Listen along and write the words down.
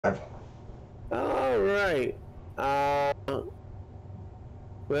All right.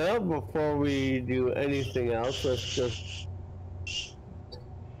 Well, before we do anything else, let's just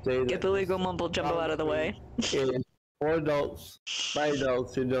say Get the legal mumble jumbo out of the way. Is for adults by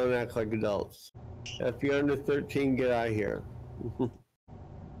adults who don't act like adults. If you're under 13, get out of here.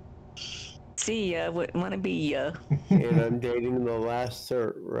 See ya, wanna be ya. And I'm dating the last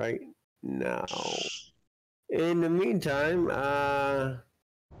cert right now. In the meantime,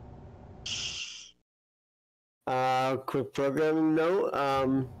 quick programming note.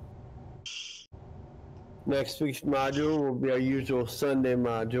 Next week's module will be our usual Sunday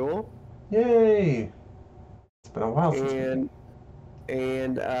module. Yay! It's been a while since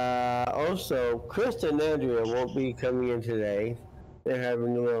And also, Chris and Andrea won't be coming in today. They're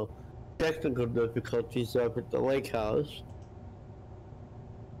having a little technical difficulties up at the lake house.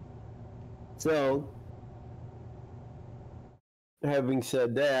 So, having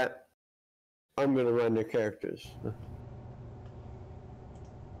said that, I'm going to run their characters.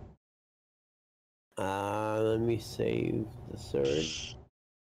 Let me save the surge.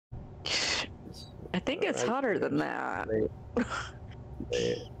 I think it's hotter than that.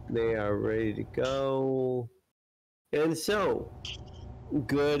 They are ready to go. And so,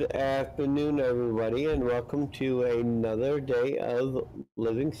 good afternoon, everybody, and welcome to another day of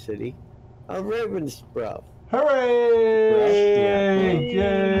Living City of Ravensbruff. Hooray!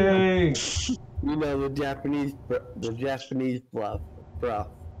 Yay! You know, the Japanese bluff.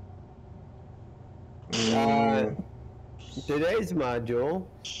 Today's module,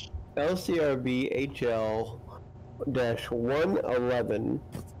 LCRB HL-111,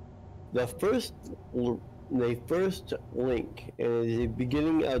 the first link, and is the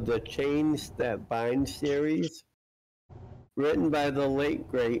beginning of the Chains That Bind series, written by the late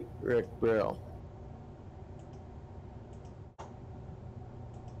great Rick Brill.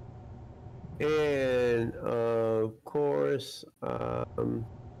 And of course,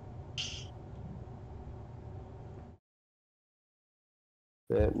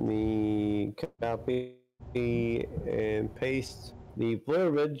 let me copy and paste the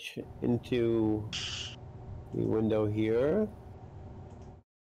blurbage into the window here.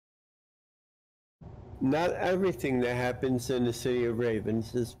 Not everything that happens in the city of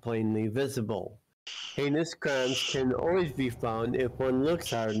Ravens is plainly visible. Heinous crimes can always be found if one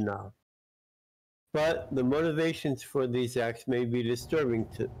looks hard enough. But the motivations for these acts may be disturbing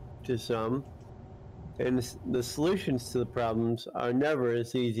to some, and the solutions to the problems are never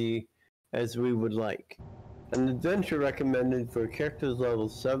as easy as we would like. An adventure recommended for characters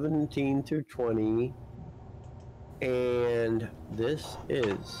levels 17 through 20, and this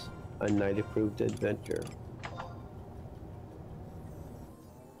is a Knight Approved adventure.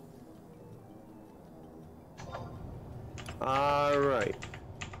 All right.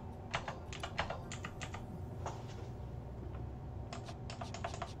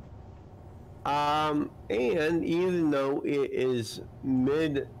 And even though it is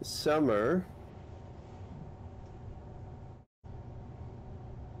midsummer,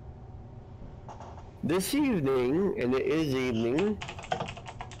 this evening, and it is evening,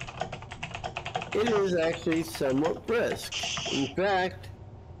 it is actually somewhat brisk. In fact,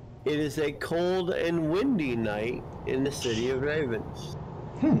 it is a cold and windy night in the city of Ravens.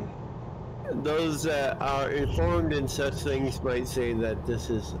 Those that are informed in such things might say that this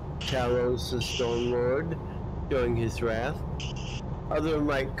is Talos, the Storm Lord, showing his wrath. Others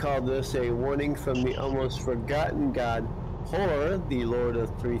might call this a warning from the almost forgotten god Hor, the Lord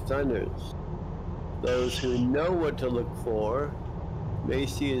of Three Thunders. Those who know what to look for may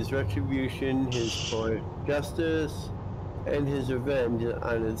see his retribution, his poetic justice, and his revenge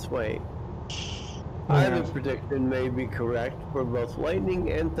on its way. Either prediction may be correct, for both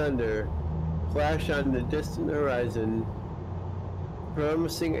lightning and thunder flash on the distant horizon,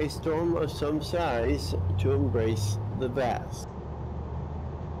 promising a storm of some size to embrace the vast.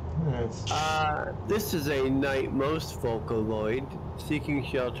 This is a night most folk avoid, seeking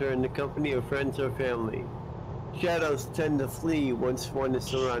shelter in the company of friends or family. Shadows tend to flee once one is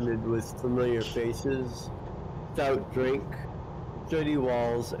surrounded with familiar faces, stout drink, sturdy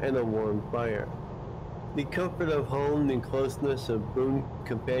walls, and a warm fire. The comfort of home and closeness of boon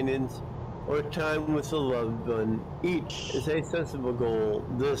companions, or time with a loved one, each is a sensible goal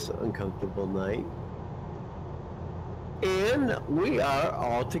this uncomfortable night. And we are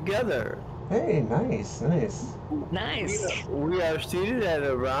all together. Hey, nice. Nice. We are seated at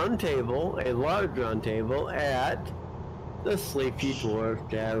a round table, a large round table, at the Sleepy Dwarf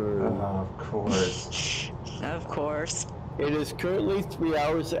Tavern. Of course. Of course. It is currently 3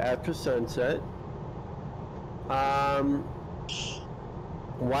 hours after sunset.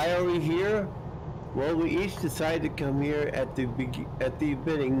 Why are we here? Well, we each decided to come here at the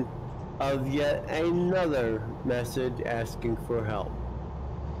bidding of yet another message asking for help.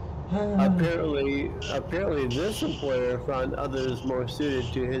 Apparently this employer found others more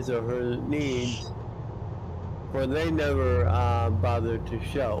suited to his or her needs, for they never bothered to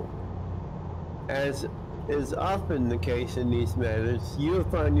show. As is often the case in these matters, you will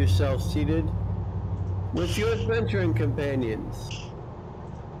find yourself seated with your adventuring companions.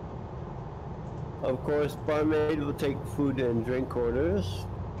 Of course, barmaid will take food and drink orders.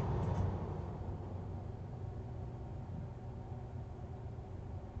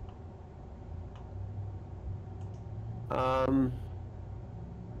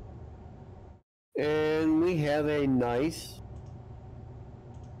 And we have a nice,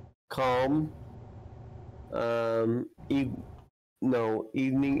 calm,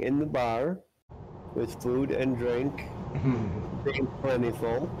 evening in the bar with food and drink being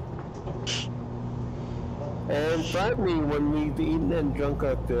plentiful. And finally, when we've eaten and drunk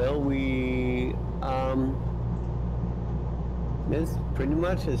our fill, it's pretty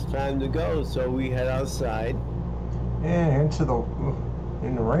much it's time to go, so we head outside. Yeah, in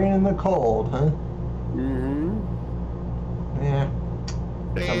the rain and the cold, huh? Mm-hmm. Yeah.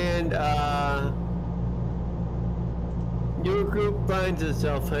 And your group finds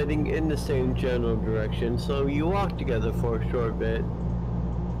itself heading in the same general direction, so you walk together for a short bit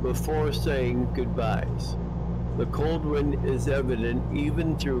before saying goodbyes. The cold wind is evident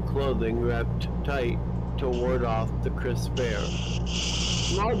even through clothing wrapped tight to ward off the crisp air.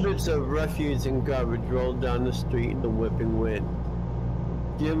 Small bits of refuse and garbage roll down the street in the whipping wind.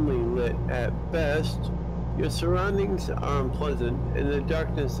 Dimly lit at best, your surroundings are unpleasant, and the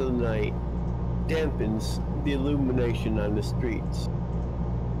darkness of the night dampens the illumination on the streets.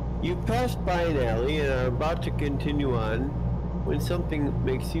 You pass by an alley and are about to continue on when something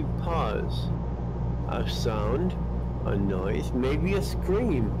makes you pause. A sound, a noise, maybe a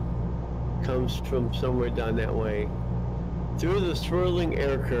scream comes from somewhere down that way. Through the swirling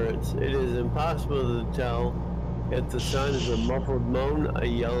air currents, it is impossible to tell if the sound is a muffled moan, a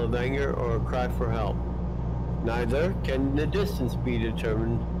yell of anger, or a cry for help. Neither can the distance be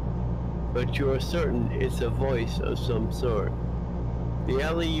determined, but you are certain it's a voice of some sort. The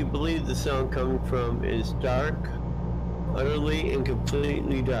alley you believe the sound coming from is dark, utterly and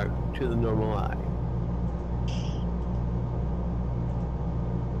completely dark to the normal eye.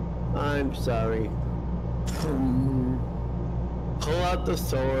 I'm sorry. Pull out the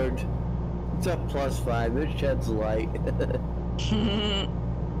sword. It's a +5. It sheds light.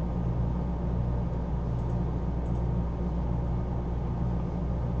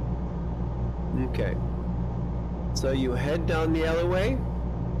 Okay. So you head down the alleyway?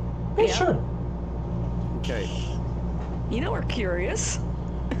 Yeah, sure. Okay. You know we're curious.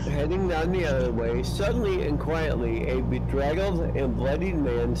 Heading down the alleyway, suddenly and quietly, a bedraggled and bloodied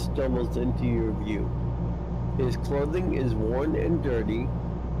man stumbles into your view. His clothing is worn and dirty,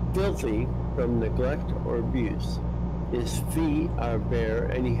 filthy from neglect or abuse. His feet are bare,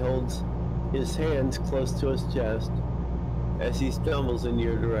 and he holds his hands close to his chest as he stumbles in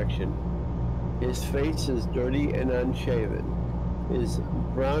your direction. His face is dirty and unshaven. His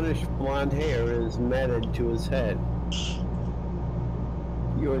brownish blonde hair is matted to his head.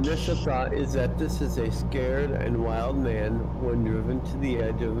 Your initial thought is that this is a scared and wild man when driven to the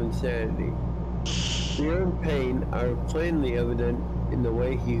edge of insanity. Fear and pain are plainly evident in the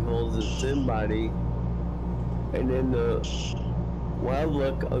way he holds his thin body and in the wild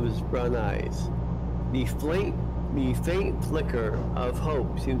look of his brown eyes. The faint flicker of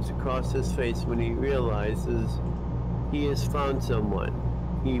hope seems to cross his face when he realizes he has found someone.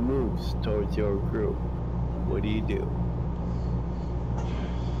 He moves towards your group. What do you do?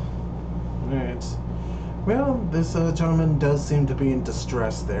 Alright. Well, this gentleman does seem to be in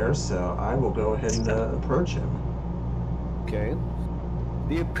distress there, so I will go ahead and approach him. Okay.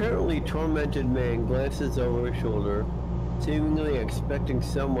 The apparently tormented man glances over his shoulder, seemingly expecting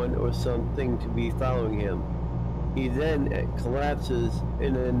someone or something to be following him. He then collapses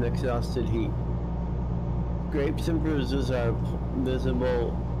in an exhausted heap. Scrapes and bruises are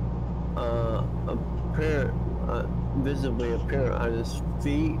visible, visibly apparent on his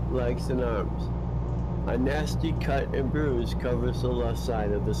feet, legs, and arms. A nasty cut and bruise covers the left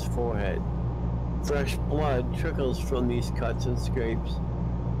side of his forehead. Fresh blood trickles from these cuts and scrapes,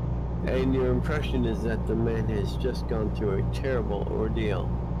 and your impression is that the man has just gone through a terrible ordeal.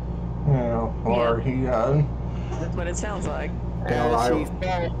 Yeah, or he, That's what it sounds like. As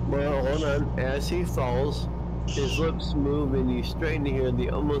he falls, his lips move and you strain to hear the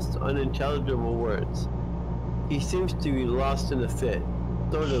almost unintelligible words. He seems to be lost in a fit.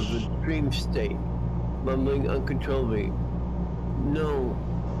 sort of a dream state, mumbling uncontrollably. No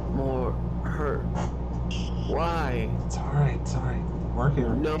more hurt. Why? It's alright, it's alright. We're here.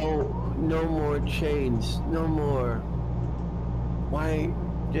 No more chains. No more. Why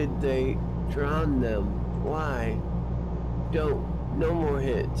did they drown them? Why? No more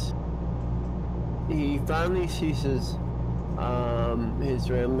hits. He finally ceases his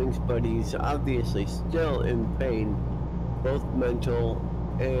ramblings, but he's obviously still in pain, both mental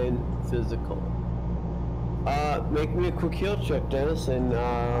and physical. Make me a quick heal check, Dennis, and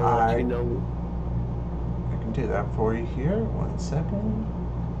let you know. I can do that for you here. 1 second.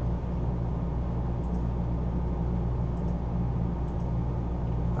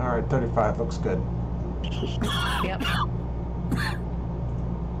 Alright, 35 looks good. Yep.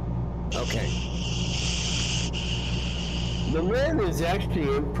 Okay. The man is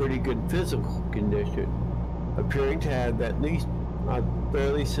actually in pretty good physical condition, appearing to have at least a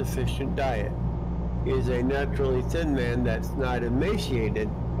fairly sufficient diet. He is a naturally thin man that's not emaciated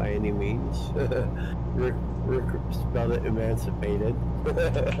by any means. Rick spelled it emancipated.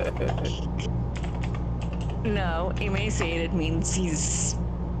 No, emaciated means he's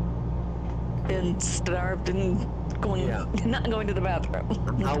been starved and not going to the bathroom.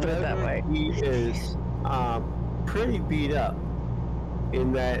 Let's put it that way. He is pretty beat up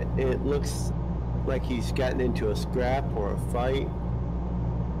in that it looks like he's gotten into a scrap or a fight.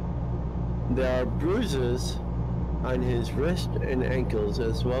 There are bruises on his wrist and ankles,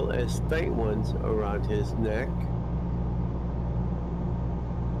 as well as faint ones around his neck.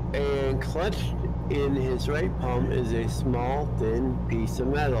 And clutched in his right palm is a small, thin piece of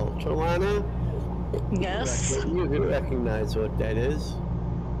metal. Trelana? Yes. You recognize what that is.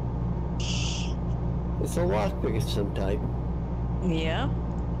 It's a lockpick of some type. Yeah.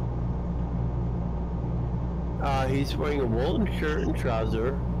 He's wearing a woolen shirt and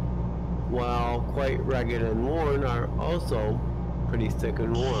trouser, while quite ragged and worn are also pretty thick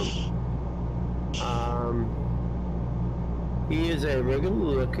and warm. He is a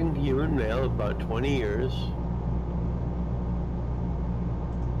regular-looking human male, about 20 years.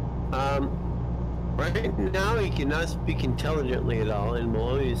 Right now, he cannot speak intelligently at all, and will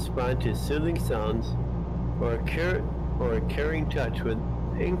only respond to soothing sounds or a caring touch with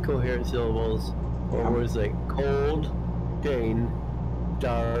incoherent syllables or words like cold, pain,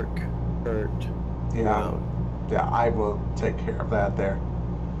 dark, hurt. Yeah. Yeah, I will take care of that there.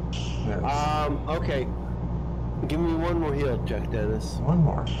 Yes. Okay. Give me one more heal check, Dennis. One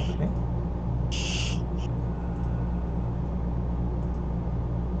more, okay.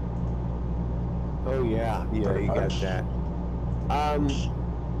 Oh yeah, you got that.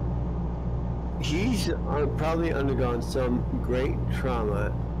 He's probably undergone some great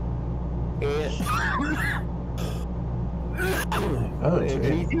trauma, and and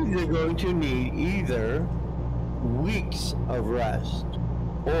he's either going to need either weeks of rest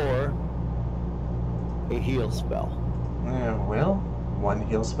or a heal spell. Yeah, well, one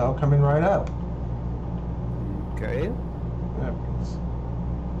heal spell coming right up. Okay. Yeah,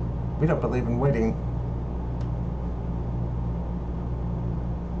 we don't believe in waiting.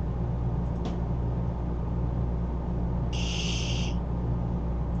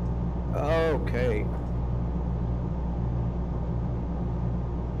 Okay.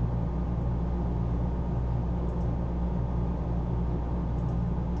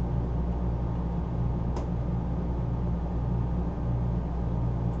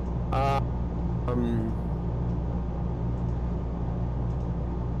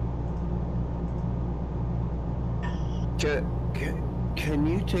 Can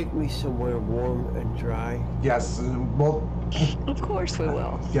you take me somewhere warm and dry? Yes, well... Of course we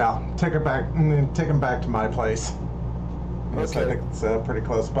will. Yeah, take him back to my place. Yes, Okay. I think it's pretty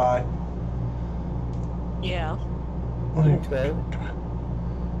close by. Yeah. Okay.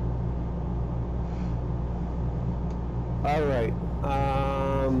 All right.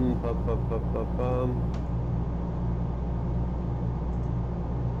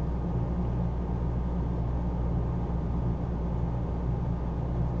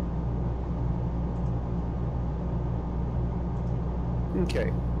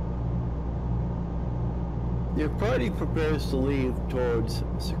 Okay. Your party prepares to leave towards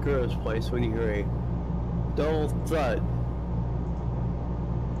Sakura's place when you hear a dull thud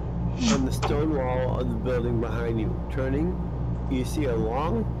on the stone wall of the building behind you. Turning, you see a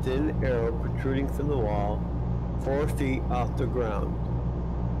long, thin arrow protruding from the wall, 4 feet off the ground.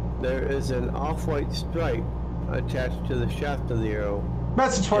 There is an off-white stripe attached to the shaft of the arrow.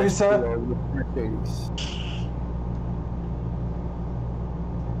 Message for you, sir.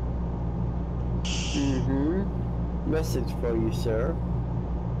 Message for you, sir.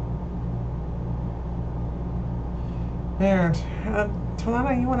 Here,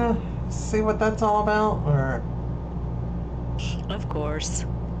 Talana, you want to see what that's all about, or? Of course.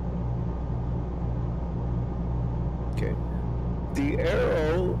 Okay. The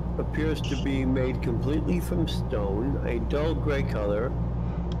arrow appears to be made completely from stone, a dull gray color.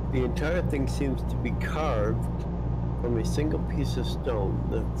 The entire thing seems to be carved from a single piece of stone.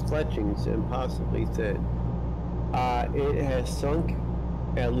 The fletching's impossibly thin. It has sunk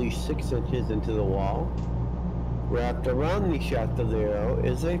at least 6 inches into the wall. Wrapped around the shaft of the arrow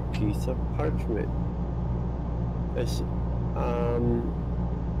is a piece of parchment.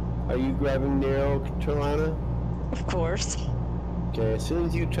 Are you grabbing the arrow, Talana? Of course. Okay, as soon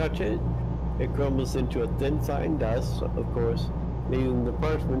as you touch it, it crumbles into a thin, fine dust, of course, leaving the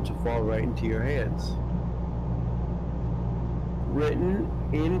parchment to fall right into your hands. Written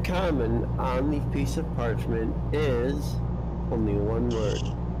in common on the piece of parchment is only one word: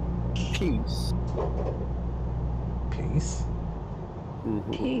 peace. Peace?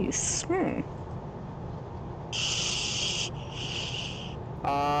 Mm-hmm. Peace.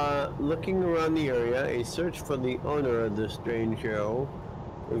 Looking around the area, a search for the owner of the strange arrow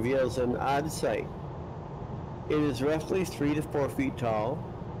reveals an odd sight. It is roughly 3 to 4 feet tall.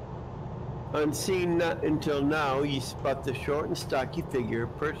 Unseen not until now, you spot the short and stocky figure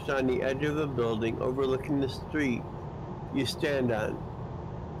perched on the edge of a building overlooking the street you stand on.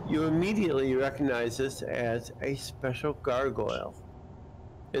 You immediately recognize this as a special gargoyle.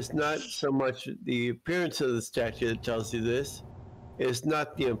 It's not so much the appearance of the statue that tells you this. It's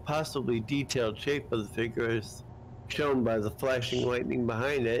not the impossibly detailed shape of the figure as shown by the flashing lightning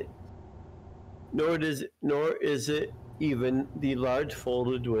behind it, nor is it even the large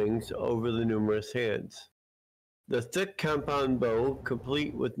folded wings over the numerous hands. The thick compound bow,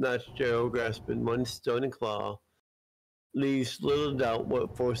 complete with notched arrow grasped in one stone and claw, leaves little doubt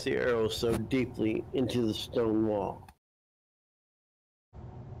what forced the arrow so deeply into the stone wall.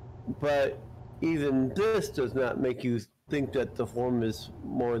 But even this does not make you think that the form is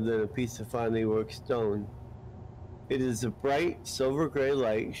more than a piece of finely worked stone. It is a bright silver gray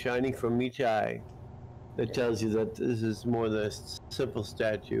light shining from each eye that tells you that this is more than a simple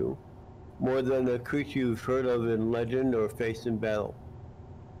statue, more than a creature you've heard of in legend or faced in battle.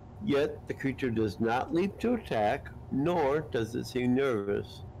 Yet the creature does not leap to attack, nor does it seem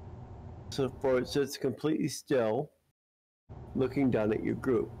nervous. For it sits completely still, looking down at your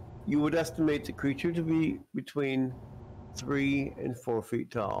group. You would estimate the creature to be between 3 and 4 feet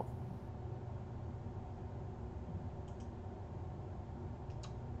tall.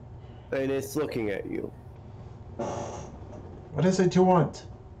 And it's looking at you. What is it you want?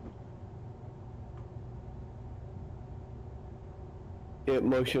 It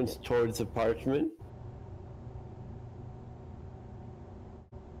motions towards the parchment.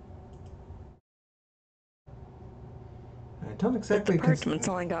 I don't But exactly the parchment's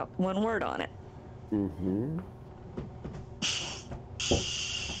only got one word on it. Mm-hmm.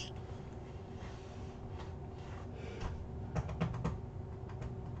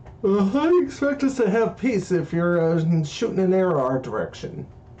 How do you expect us to have peace if you're shooting an arrow our direction?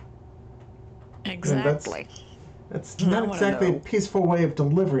 Exactly. That's not exactly a peaceful way of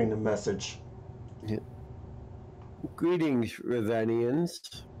delivering a message. Yeah. Greetings,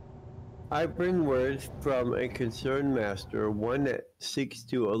 Ravanians. I bring word from a concerned master, one that seeks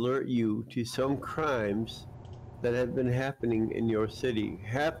to alert you to some crimes that have been happening in your city,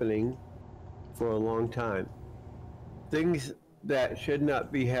 happening for a long time. Things that should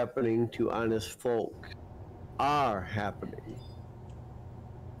not be happening to honest folk are happening.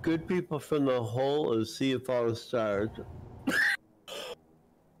 Good people from the whole of Sea of Fallen Stars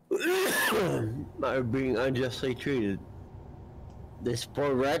are being unjustly treated. This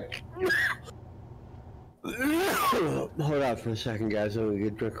poor wretch. Hold on for a second, guys. I'm gonna get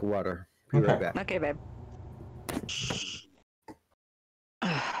a drink of water. Be right back. Okay, babe.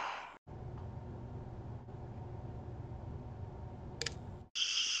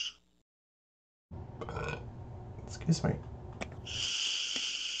 Excuse me.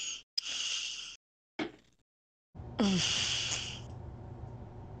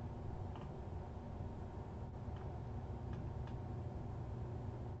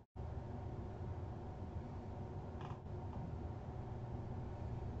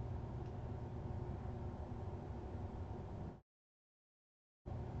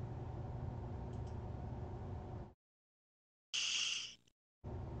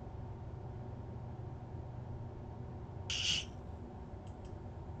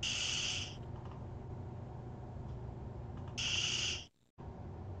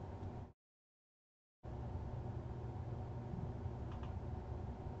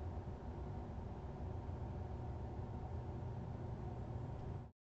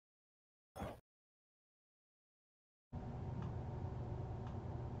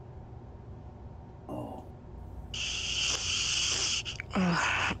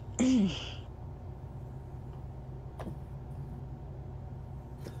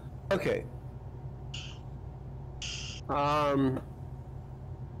 Okay.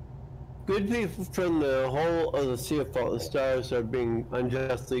 Good people from the whole of the Sea of Fallen Stars are being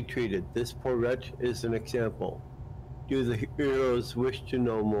unjustly treated. This poor wretch is an example. Do the heroes wish to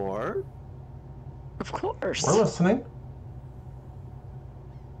know more? Of course. We're listening.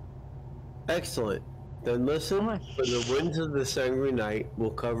 Excellent. Then listen, for the winds of this angry night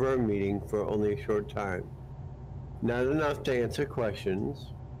will cover our meeting for only a short time. Not enough to answer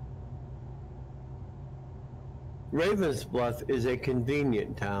questions. Ravensbluff is a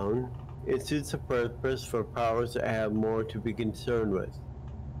convenient town. It suits the purpose for powers that have more to be concerned with.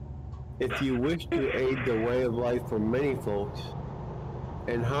 If you wish to aid the way of life for many folks,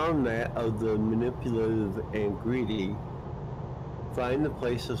 and harm that of the manipulative and greedy, find the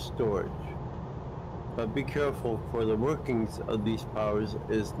place of storage. But be careful, for the workings of these powers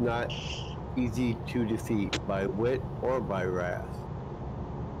is not easy to defeat by wit or by wrath.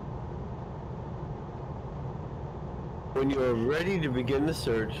 When you are ready to begin the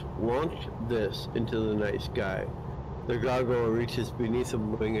search, launch this into the night sky. The gargoyle reaches beneath a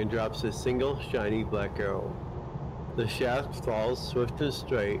wing and drops a single shiny black arrow. The shaft falls swift and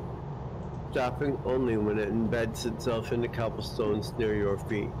straight, stopping only when it embeds itself in the cobblestones near your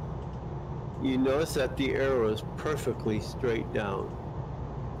feet. You notice that the arrow is perfectly straight down.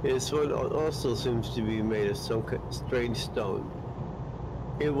 This one also seems to be made of some strange stone.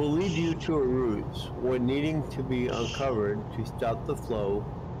 It will lead you to a ruse, one needing to be uncovered to stop the flow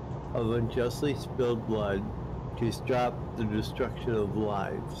of unjustly spilled blood, to stop the destruction of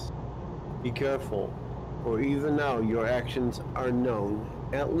lives. Be careful, for even now your actions are known,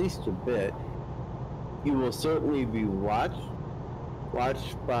 at least a bit. You will certainly be watched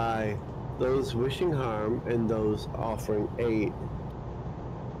by those wishing harm and those offering aid.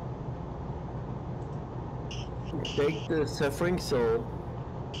 Take the suffering soul,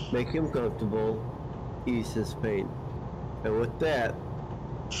 make him comfortable, ease his pain. And with that,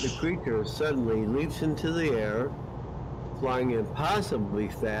 the creature suddenly leaps into the air, flying impossibly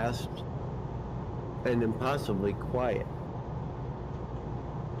fast and impossibly quiet.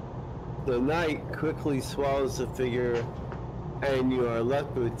 The night quickly swallows the figure, and you are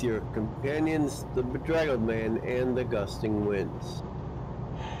left with your companions, the bedraggled man and the gusting winds.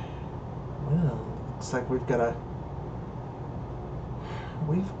 Well, looks like we've got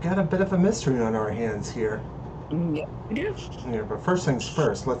a bit of a mystery on our hands here. Yeah. Yeah, but first things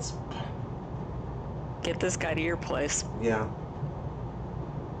first, let's Get this guy to your place. Yeah.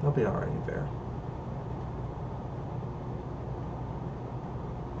 They'll be already there.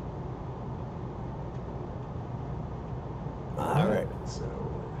 Alright.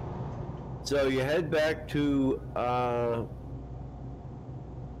 So you head back to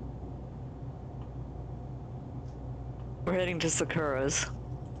We're heading to Sakura's.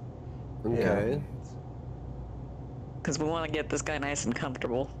 Okay. Because we want to get this guy nice and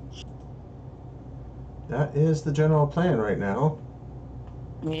comfortable. That is the general plan right now.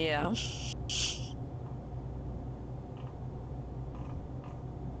 Yeah.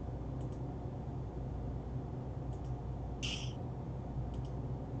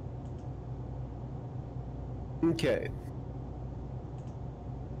 Okay.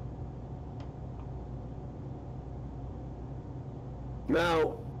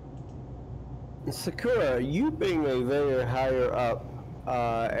 Now, Sakura, you being a very higher up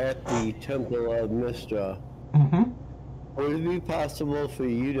at the Temple of Mistra, would it be possible for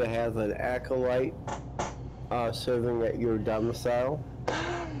you to have an acolyte serving at your domicile?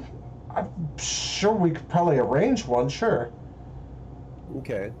 I'm sure we could probably arrange one, sure.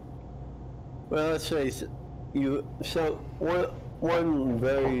 Okay. Well, let's face it, one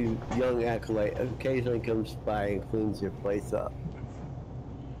very young acolyte occasionally comes by and cleans your place up.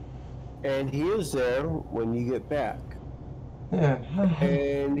 And he is there when you get back. Yeah.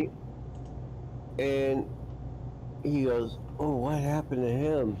 And he goes, "Oh, what happened to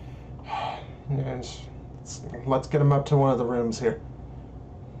him?" Yes. Let's get him up to one of the rooms here.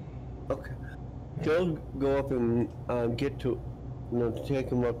 Okay. He'll go up and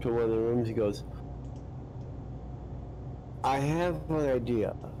take him up to one of the rooms. He goes, "I have an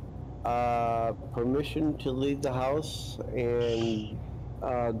idea. Permission to leave the house and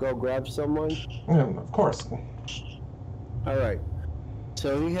go grab someone?" Yeah, of course. All right.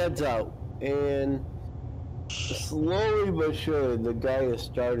 So he heads out, and slowly but surely, the guy is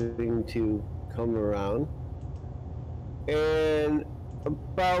starting to come around. And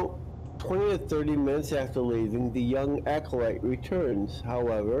about 20 to 30 minutes after leaving, the young acolyte returns.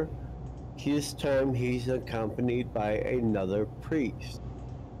 However, This time he's accompanied by another priest.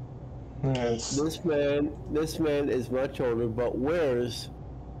 Yes. This man is much older, but wears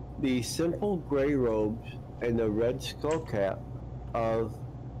the simple gray robes and the red skull cap of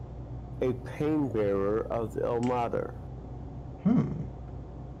a pain bearer of the Ilmater. An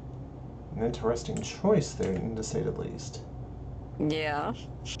interesting choice there, to say the least. Yeah.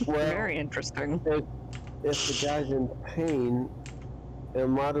 Well, very interesting. If the guy's in pain,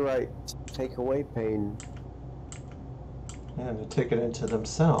 Ilmaterites take away pain. Yeah, to take it into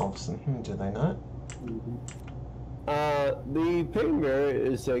themselves. Do they not? The pain bearer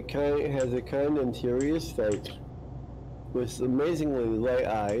has a kind and serious face, with amazingly light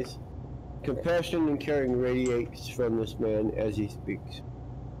eyes. Compassion and caring radiates from this man as he speaks.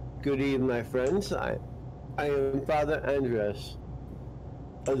 Good evening, my friends. I am Father Andres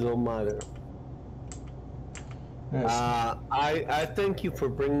of Ilmater. Yes. I thank you for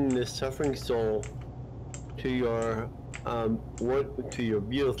bringing this suffering soul to your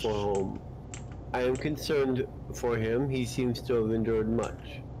beautiful home. I am concerned for him. He seems to have endured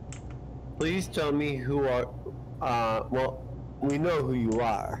much. Please tell me who are. Well, we know who you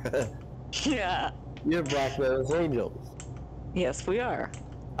are. Yeah. You're Black Metal's Angels. Yes, we are.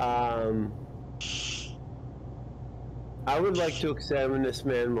 I would like to examine this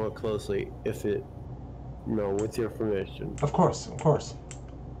man more closely, with your permission. Of course.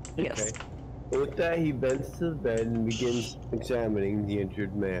 Yes. Okay. With that, he bends to the bed and begins examining the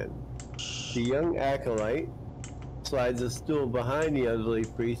injured man. The young acolyte slides a stool behind the elderly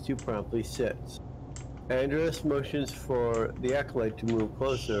priest, who promptly sits. Andres motions for the acolyte to move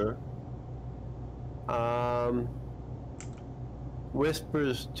closer.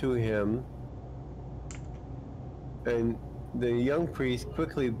 Whispers to him, and the young priest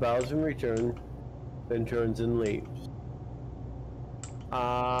quickly bows in return, then turns and leaves.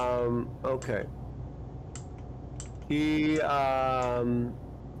 Okay. He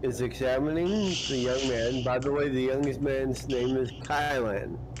is examining the young man. By the way, the youngest man's name is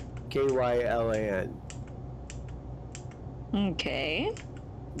Kylan. Kylan. Okay.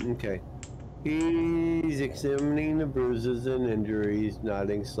 Okay. He's examining the bruises and injuries,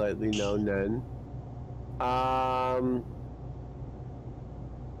 nodding slightly now and then.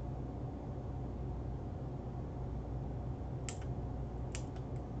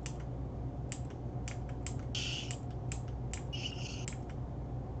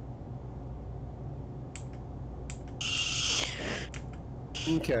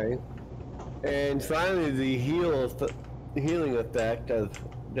 Okay. And finally, the healing effect of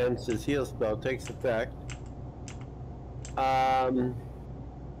Dense's heal spell takes effect.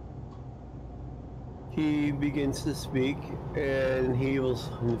 He begins to speak, and he will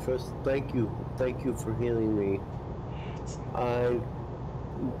first thank you for healing me.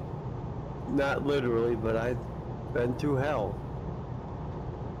 Not literally, but I've been through hell.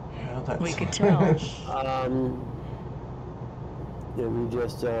 Yeah, that's... We could tell. Let me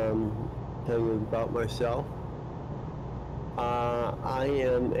just tell you about myself. I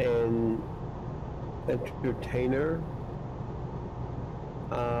am an entertainer,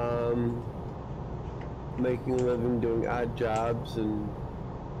 making a living doing odd jobs and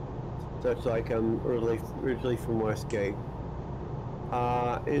such like. I'm originally from Westgate.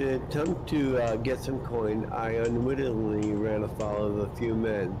 In an attempt to get some coin, I unwittingly ran afoul of a few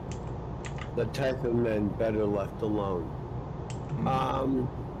men. The type of men better left alone.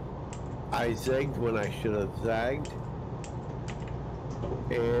 I zigged when I should have zagged,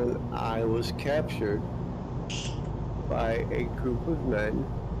 and I was captured by a group of men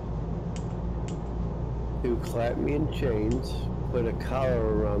who clapped me in chains, put a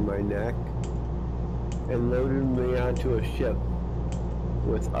collar around my neck, and loaded me onto a ship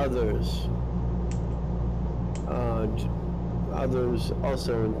with others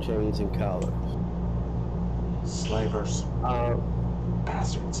also in chains and collars. Slavers.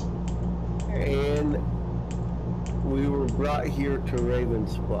 Bastards. And we were brought here to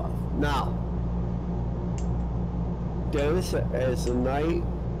Ravensbluff. Now, Dennis, as the night...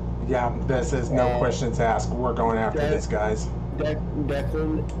 Yeah, this is no questions asked. We're going after these guys.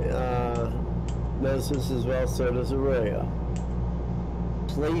 Declan knows this as well, so does Aurelia.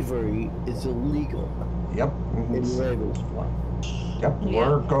 Slavery is illegal. Yep. In Ravensbluff. Yep, Yeah.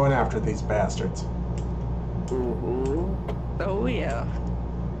 We're going after these bastards. Oh, yeah.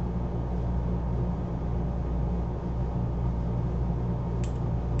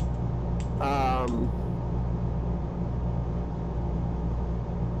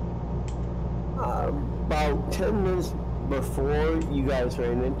 About 10 minutes before you guys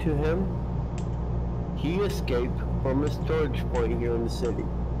ran into him, he escaped from a storage point here in the city.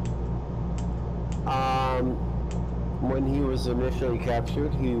 When he was initially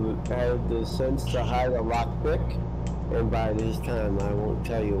captured, he had the sense to hide a lockpick and bide his time. I won't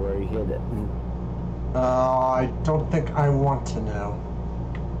tell you where he hid it. I don't think I want to know.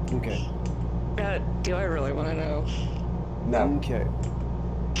 Okay. Do I really want to know? No. Okay.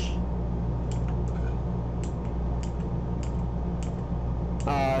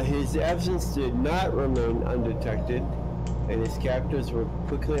 His absence did not remain undetected, and his captors were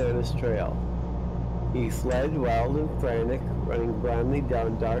quickly on his trail. He fled wild and frantic, running blindly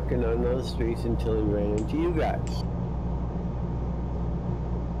down dark and unknown streets until he ran into you guys.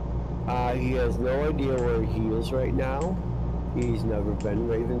 He has no idea where he is right now. He's never been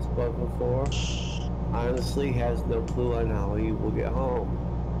Ravensblood before. Honestly, has no clue on how he will get home.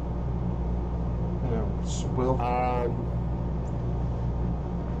 Will.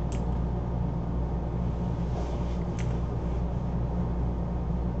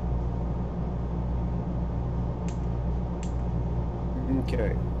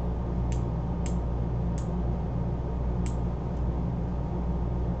 Okay.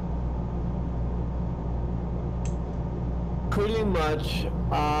 Pretty much,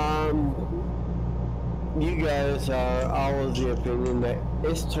 you guys are all of the opinion that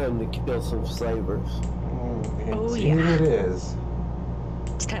it's time to kill some slavers. Oh, Indeed yeah. it is.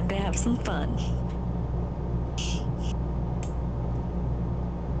 It's time to have some fun.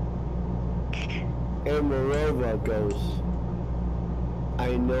 And Morova goes,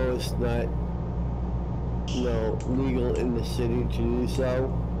 I know it's not, legal in the city to do so.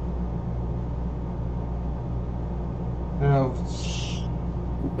 No.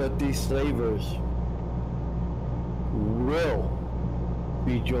 But these slavers will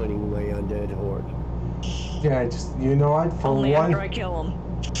be joining my undead horde. Yeah, what? For Only one, after I kill him.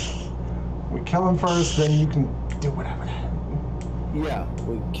 we kill him first, then you can do whatever. Yeah,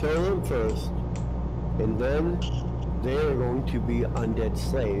 we kill them first, and then they are going to be undead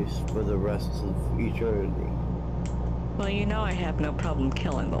slaves for the rest of eternity. Well, I have no problem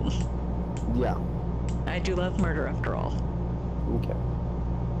killing them. Yeah. I do love murder after all. Okay.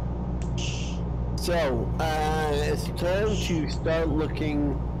 So, it's time to start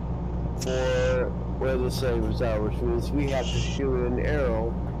looking for where the slavers are, which means we have to shoot an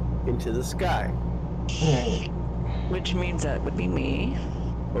arrow into the sky. Which means that would be me.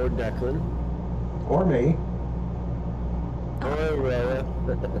 Or Declan. Or me. Or Rella.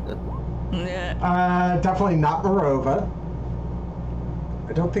 Definitely not Morova.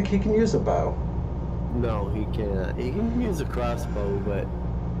 I don't think he can use a bow. No, he cannot. He can use a crossbow, but...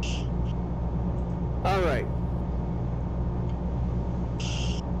 Alright.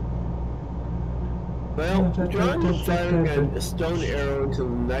 Well, drawing and firing a stone arrow into the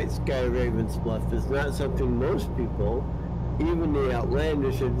night sky Ravensbluff is not something most people, even the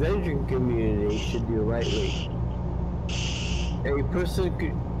outlandish adventure community, should do lightly. A person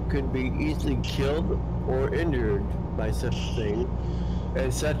could be easily killed or injured by such a thing,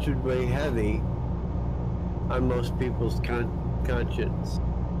 and such would weigh heavy on most people's conscience.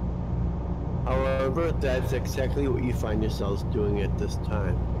 However, that's exactly what you find yourselves doing at this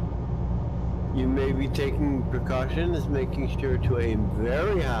time. You may be taking precautions, making sure to aim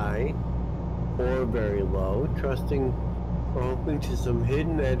very high or very low, trusting or hoping to some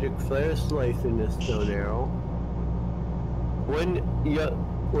hidden magic flares life in this stone arrow.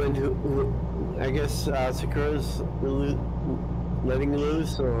 I guess Sakura's letting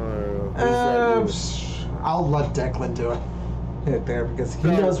loose, or I'll let Declan do it there because he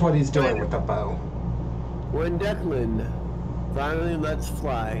knows what he's doing with the bow. When Declan finally lets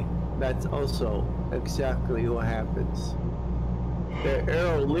fly, that's also exactly what happens. The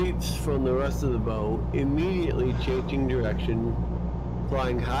arrow leaps from the rest of the bow, immediately changing direction,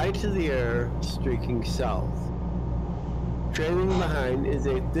 flying high to the air, streaking south. Trailing behind is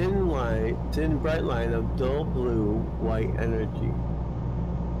a thin bright line of dull blue-white energy.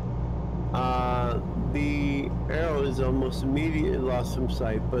 The arrow is almost immediately lost from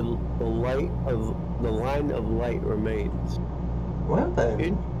sight, but the line of light remains. Well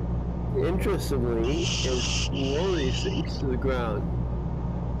then. Interestingly, it slowly sinks to the ground.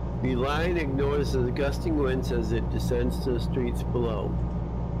 The line ignores the gusting winds as it descends to the streets below.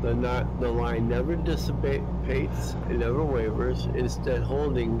 The line never dissipates, it never wavers, instead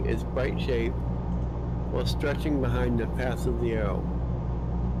holding its bright shape while stretching behind the path of the arrow.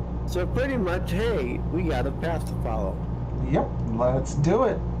 So pretty much, hey, we got a path to follow. Yep, let's do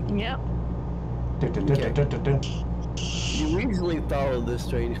it. Yep. You easily follow this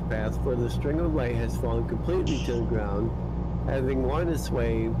strange path, for the string of light has fallen completely to the ground, having wound its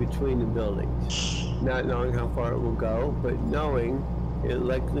way between the buildings. Not knowing how far it will go, but knowing It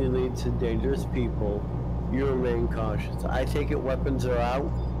likely leads to dangerous people. You remain cautious. I take it weapons are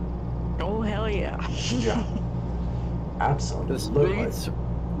out? Oh, hell yeah. Yeah. Absolutely.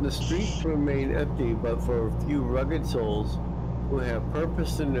 The streets remain empty, but for a few rugged souls who have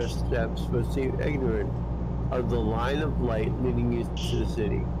purpose in their steps but seem ignorant of the line of light leading you to the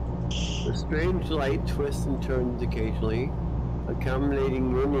city. The strange light twists and turns occasionally,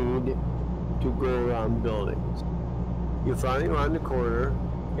 accommodating your need to go around buildings. You finally round the corner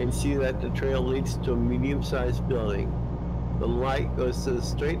and see that the trail leads to a medium-sized building. The light goes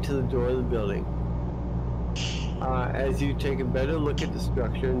straight to the door of the building. As you take a better look at the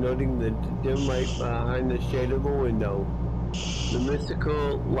structure, noting the dim light behind the shade of a window, the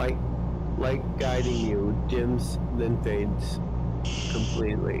mystical light guiding you dims, then fades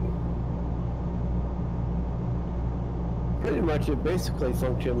completely. Pretty much, it basically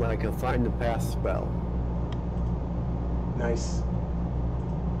functioned like a find the path spell. Nice.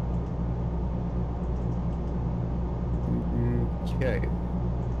 Okay.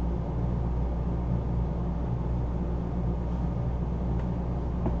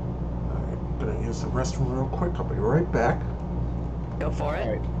 I'm gonna use the restroom real quick. I'll be right back. Go for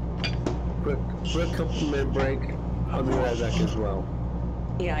it. Quick couple-minute break. I'll be right back as well.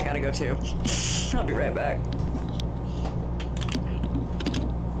 Yeah, I gotta go too. I'll be right back.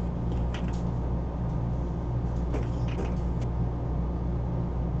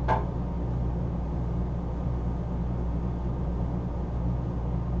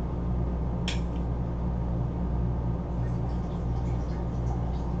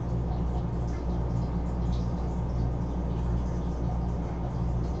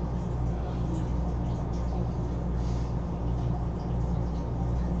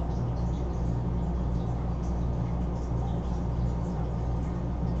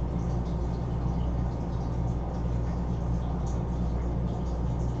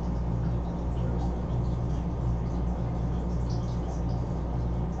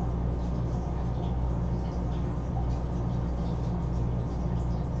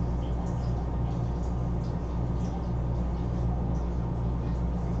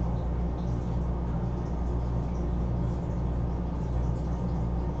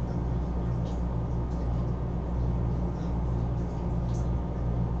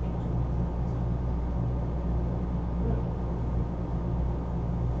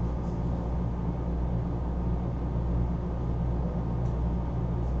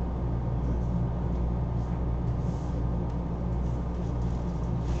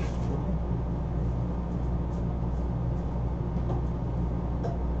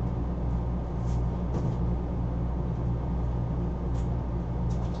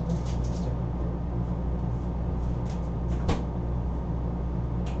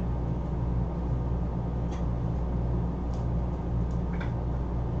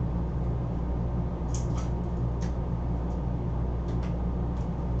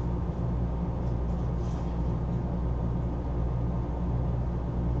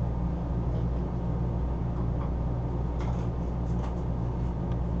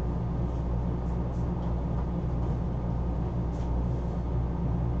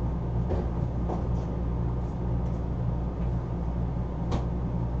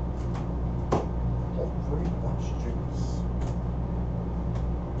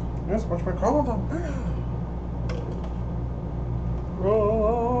 Yes, watch my column.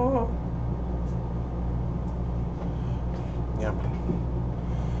 Oh. Yeah.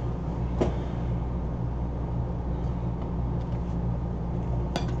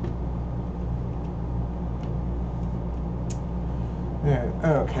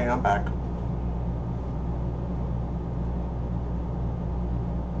 Yeah. Okay, I'm back.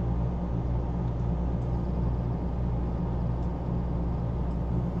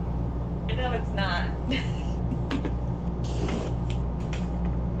 No, it's not.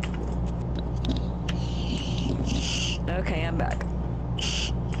 Okay, I'm back.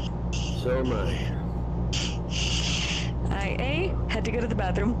 So am I. I A, had to go to the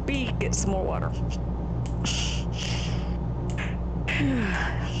bathroom. B, get some more water.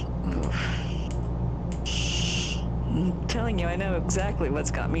 I'm telling you, I know exactly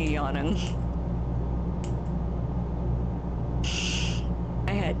what's got me yawning.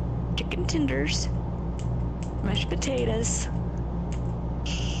 I had chicken tenders, mashed potatoes,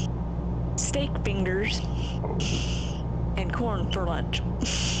 steak fingers, and corn for lunch.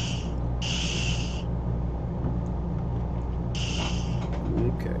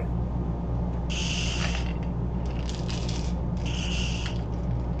 Okay.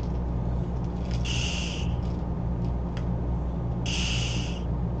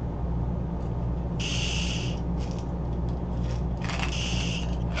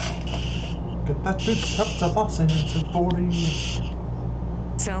 that bitch up the bus into 40.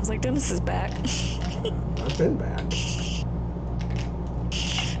 Sounds like Dennis is back. I've been back.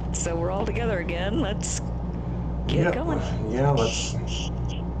 So we're all together again. Let's get going. Yeah, let's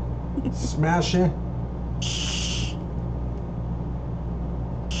smash it.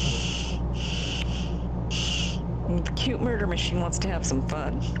 The cute murder machine wants to have some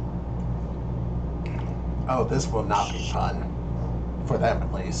fun. Oh, this will not be fun. For them,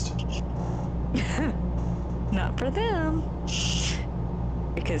 at least. Not for them.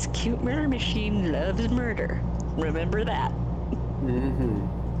 Because cute murder machine loves murder. Remember that. Mm-hmm.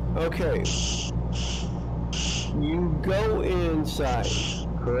 Okay. You go inside,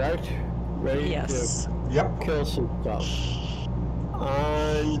 correct? Ready Yes. Yep. to kill some stuff.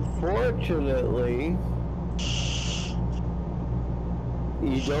 Unfortunately,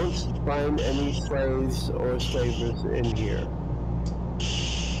 you don't find any slaves or slavers in here.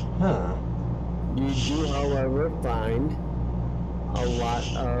 Huh. You do, however, find a lot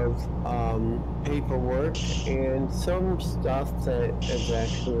of paperwork and some stuff that has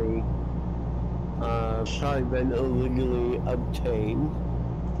actually probably been illegally obtained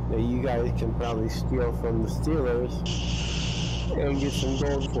that you guys can probably steal from the stealers and get some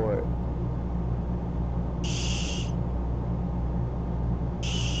gold for it.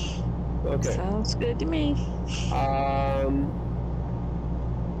 Okay. Sounds good to me.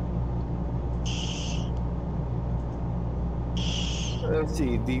 Let's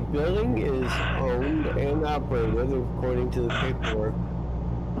see, the building is owned and operated, according to the paperwork,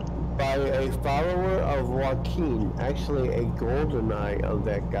 by a follower of Joaquin, actually a golden eye of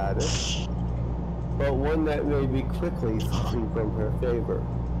that goddess, but one that may be quickly falling from her favor.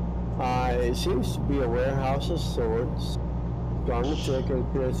 It seems to be a warehouse of sorts, strong and thick, and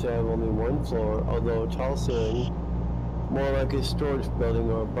appears to have only one floor, although a tall ceiling, more like a storage building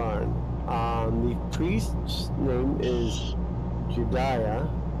or a barn. The priest's name is Jedediah,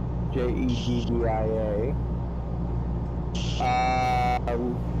 Jeddia.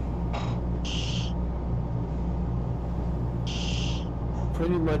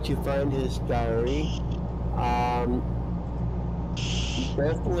 Pretty much you find his diary.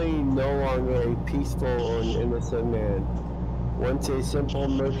 Definitely no longer a peaceful or an innocent man. Once a simple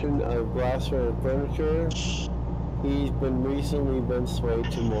merchant of glassware and furniture, he's recently been swayed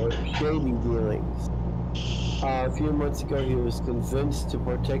to more shady dealings. A few months ago, he was convinced to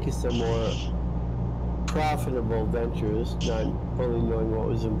partake in some more profitable ventures, not fully knowing what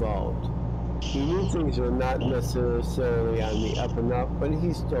was involved. He knew things were not necessarily on the up and up, but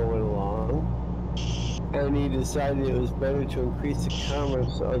he still went along. And he decided it was better to increase the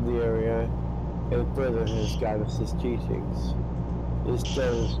commerce of the area and further his goddess's teachings,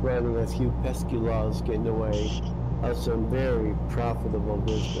 instead of spreading a few pesky laws getting away of some very profitable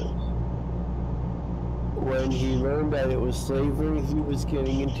business. When he learned that it was slavery he was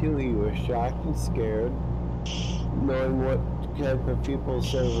getting into, he was shocked and scared. Knowing what type of people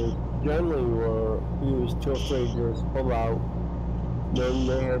servers generally were, he was too afraid to just pull out, knowing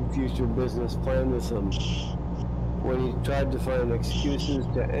they had future business planned with him. When he tried to find excuses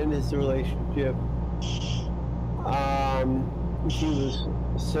to end his relationship, he was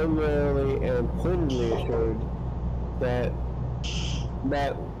similarly and pointedly assured that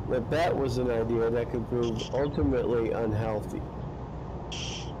that was an idea that could prove ultimately unhealthy.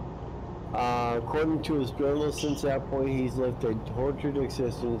 According to his journal, since that point he's lived a tortured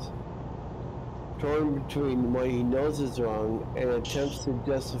existence, torn between what he knows is wrong and attempts to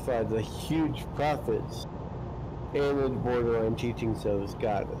justify the huge profits and the borderline teachings of his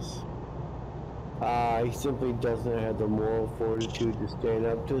goddess. He simply doesn't have the moral fortitude to stand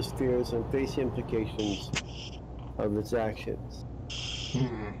up to his fears and face the implications of his actions.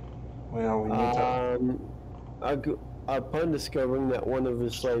 Well, we need to... Upon discovering that one of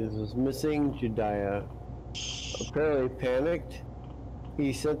his slaves was missing, Jedediah, apparently panicked,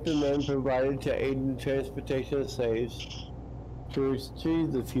 he sent the men provided to aid in the transportation of slaves to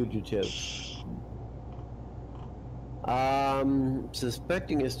retrieve the fugitives.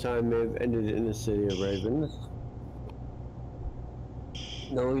 Suspecting his time may have ended in the city of Ravens,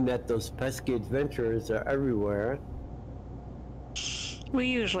 knowing that those pesky adventurers are everywhere, We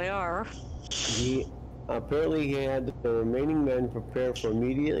usually are. Apparently he had the remaining men prepare for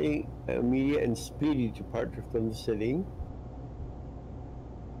immediate and speedy departure from the city.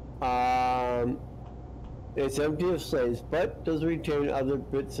 It's empty of slaves, but does retain other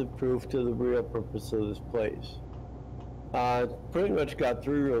bits of proof to the real purpose of this place. Pretty much got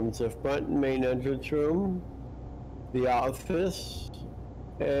 3 rooms: the front and main entrance room, the office,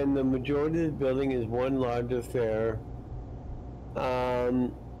 and the majority of the building is one large affair.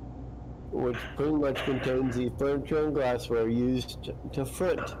 which pretty much contains the furniture and glassware used to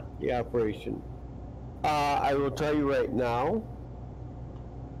foot the operation. I will tell you right now,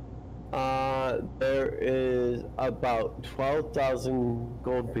 there is about 12,000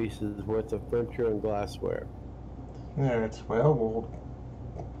 gold pieces worth of furniture and glassware. Alright, well, we'll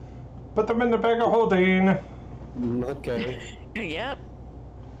put them in the bag of holding. Okay. Yep.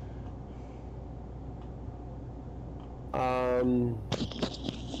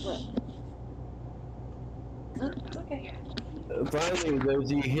 Okay. Finally, there's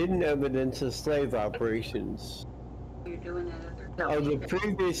the hidden evidence of slave operations. You're doing that other Of the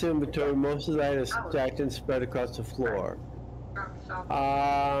previous inventory, most of that is stacked and spread across the floor.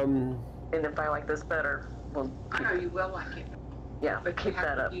 And if I like this better, well, I know you will like it. yeah, but keep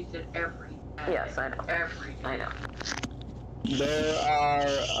that up. Use it every day. Yes, I know. Every day. I know. There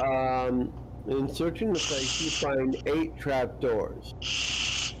are, in searching the place, you find 8 trapdoors.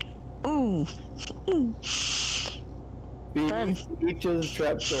 Ooh. Ooh. Beneath each of the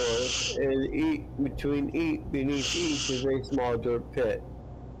trapdoors, beneath each is a small dirt pit,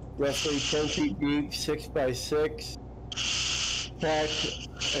 roughly 10 feet deep, 6 by 6, packed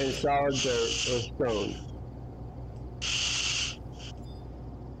in solid dirt or stone.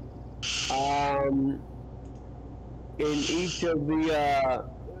 In each of the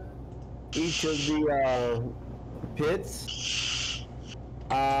pits,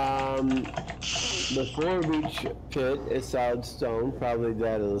 the floor of each pit is solid stone, probably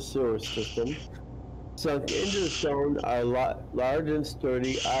that of the sewer system. Sunk into the stone are large and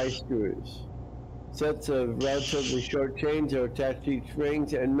sturdy eye screws. Sets of relatively short chains are attached to each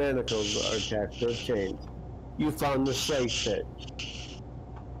rings, and manacles are attached to the chains. You found the slave pit.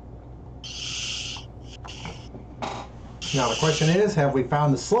 Now the question is, have we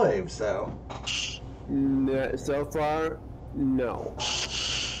found the slaves, though? So far, no.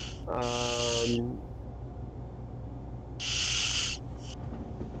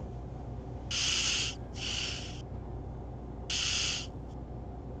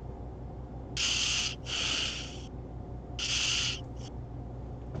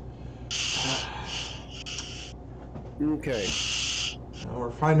 Okay. Well,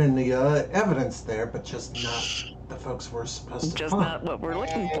 we're finding the evidence there, but just not the folks we're supposed to Just find. not what we're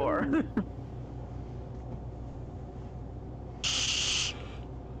looking for.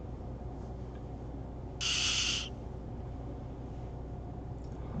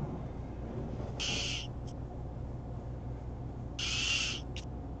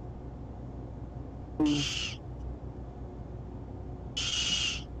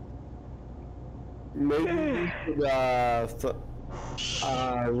 Maybe we should let the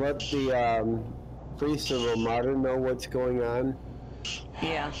priest of Ramada know what's going on.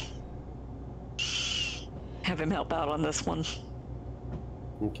 Yeah. Have him help out on this one.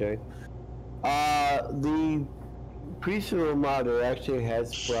 Okay. The priest of Ramada actually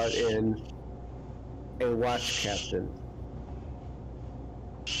has brought in a watch captain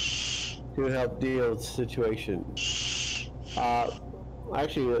to help deal with the situation.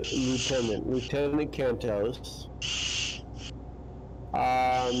 Actually, Lieutenant Cantos.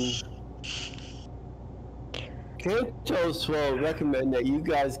 Cantos will recommend that you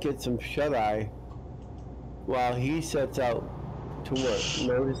guys get some shut-eye while he sets out to work,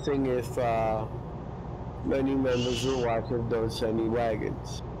 noticing if many members of the watch have noticed any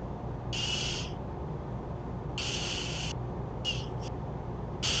wagons.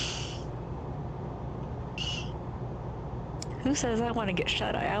 Who says I want to get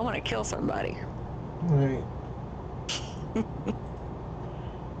shut-eye? I want to kill somebody. Right.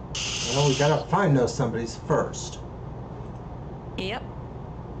 Well, we gotta find those somebodies first. Yep.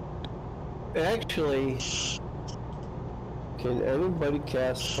 Actually, can anybody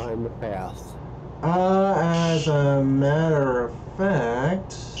cast Find the Path? As a matter of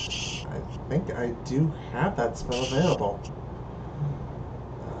fact, I think I do have that spell available.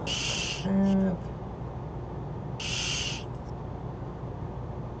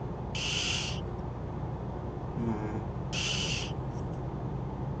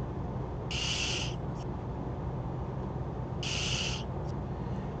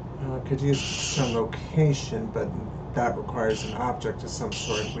 Could use some location, but that requires an object of some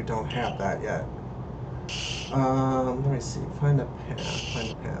sort. We don't have that yet. Let me see. Find a path.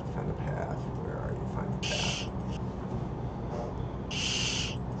 Find a path. Find a path. Where are you? Find a path.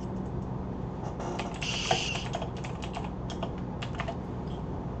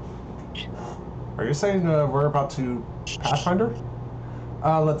 Are you saying we're about to Pathfinder?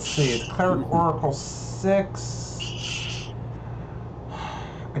 Let's see. It's Cleric Oracle 6.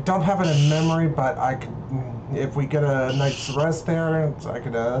 I don't have it in memory, but I could, if we get a night's rest there, I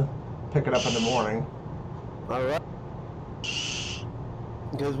could pick it up in the morning. All right.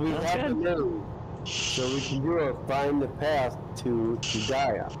 Because we That's have to good. know, so we can do a find the path to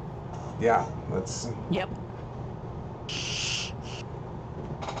Gaia. Yeah, let's. Yep.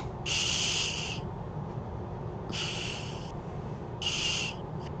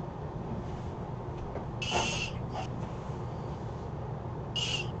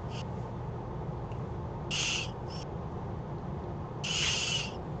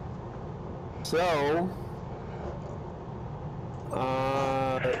 So,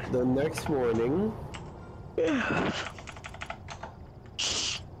 the next morning,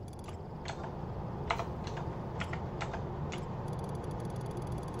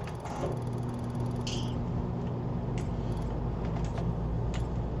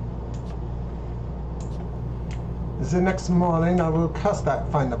 The next morning, I will cast that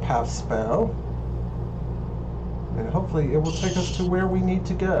Find the Path spell. And hopefully it will take us to where we need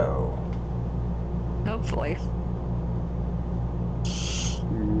to go. Hopefully.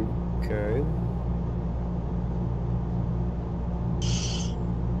 okay.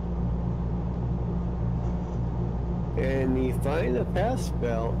 And the Find the Path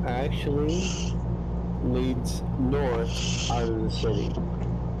spell actually leads north out of the city.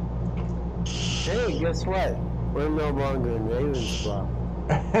 Hey, guess what? We're no longer in Ravensbluff.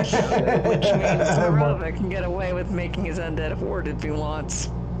 Which means Marova can get away with making his undead horde if he wants.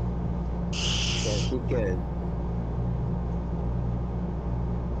 Yes, he can.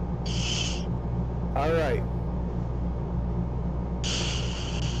 Alright.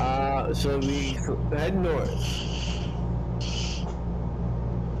 So we head north.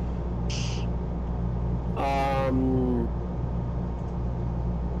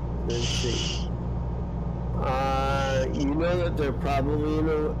 Let's see. You know that they're probably in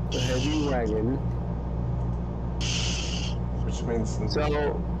a heavy wagon. Which means.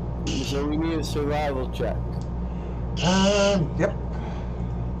 So we need a survival check. Yep.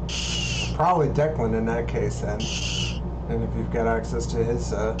 Probably Declan in that case then. And if you've got access to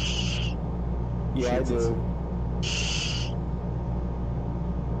his, Yeah, I do.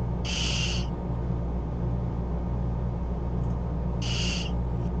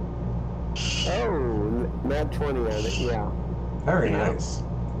 Oh, not 20 on it, yeah. Very Yeah. nice.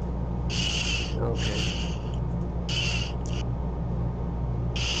 Okay.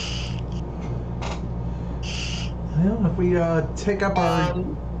 Well, if we take up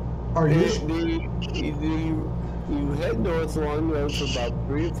our usual. You head north along the road for about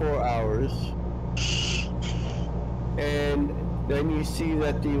 3 to 4 hours, and then you see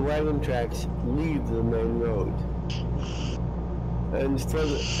that the wagon tracks leave the main road. And as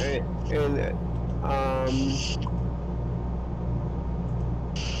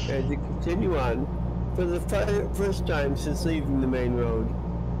you continue on, for the first time since leaving the main road,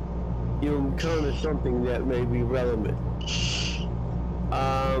 you'll encounter something that may be relevant.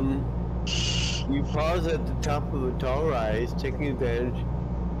 You pause at the top of a tall rise, taking advantage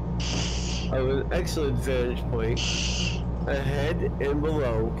of an excellent vantage point. Ahead and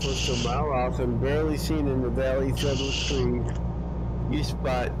below, close to a mile off and barely seen in the valley filled with trees, you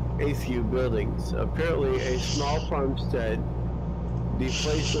spot a few buildings. Apparently a small farmstead. The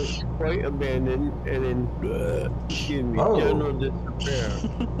place looks quite abandoned and in general disrepair.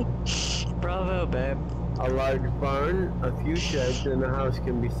 Bravo, babe. A large barn, a few sheds, and a house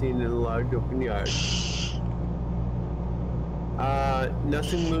can be seen in a large open yard.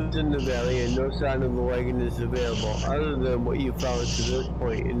 Nothing moves in the valley and no sign of a wagon is available other than what you found to this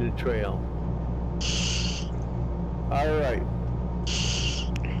point in the trail. Alright.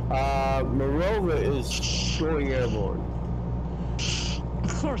 Marova is going airborne.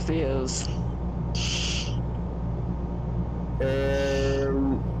 Of course he is.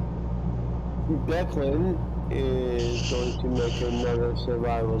 And Declan is going to make another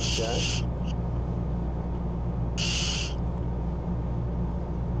survival check.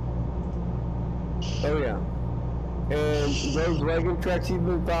 Oh yeah. And those wagon tracks you've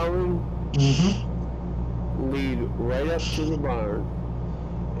been following lead right up to the barn.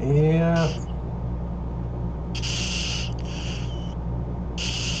 Yeah.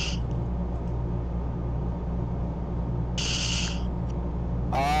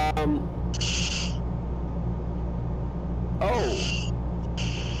 Oh.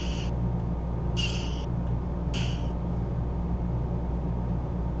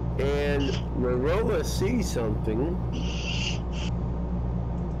 And Marova sees something.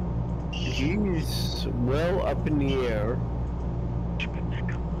 He's well up in the air.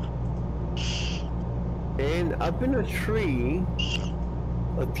 And up in a tree,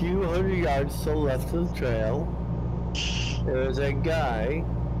 a few hundred yards to the left of the trail, there's a guy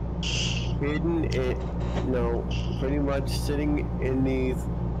hidden in, no, pretty much sitting in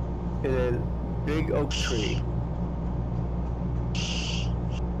a big oak tree.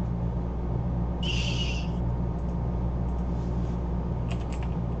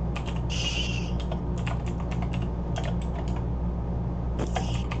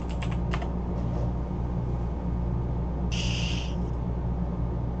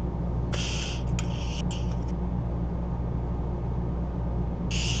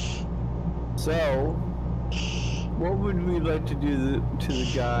 So, what would we like to do to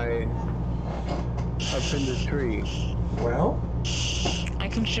the guy up in the tree? Well, I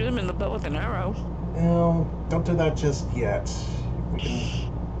can shoot him in the butt with an arrow. Don't do that just yet. We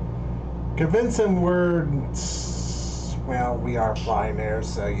can convince him we're... Well, we are flying there,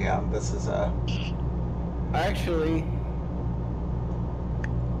 so yeah, this is a... Actually,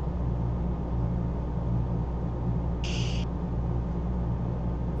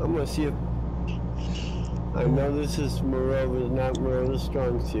 I'm gonna see if... I know this is Morova's, not Morova's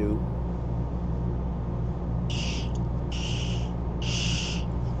strong suit.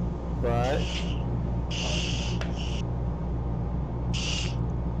 But...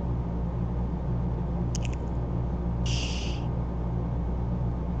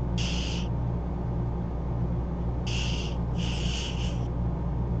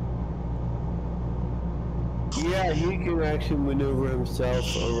 yeah, he can actually maneuver himself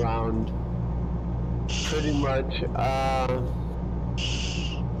around pretty much,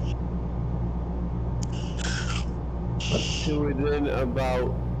 to within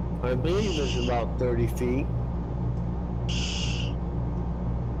about, I believe it's about 30 feet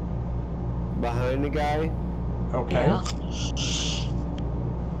behind the guy. Okay. Yeah.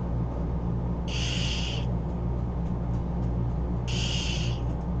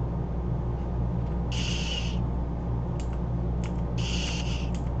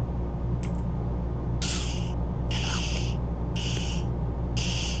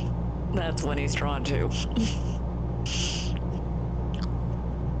 That's when he's drawn to.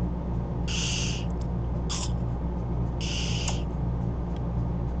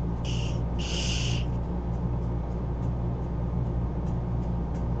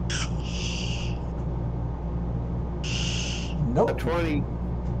 Nope. 20.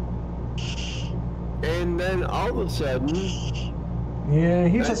 And then all of a sudden, Yeah,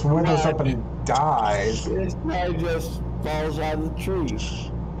 he just withers up and dies. this guy just falls out of the tree.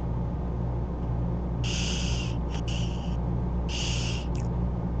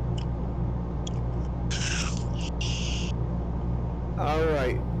 All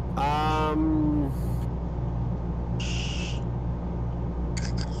right.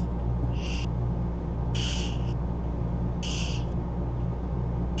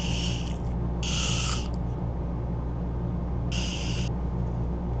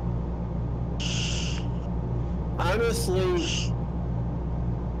 Honestly,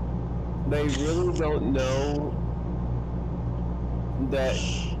 they really don't know that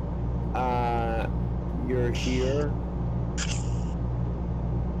you're here.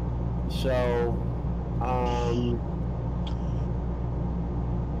 So,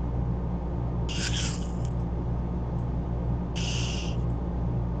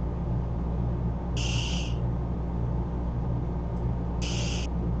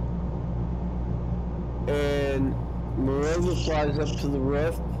 and Morova flies up to the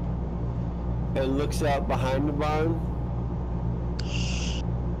rift and looks out behind the barn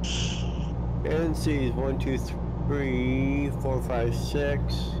and sees 1, 2, 3, 4, 5,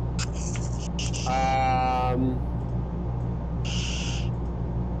 6.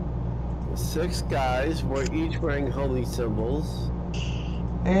 6 guys were each wearing holy symbols.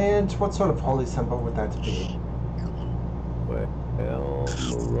 And what sort of holy symbol would that be? Well,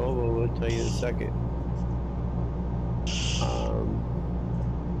 Morova will tell you in a second.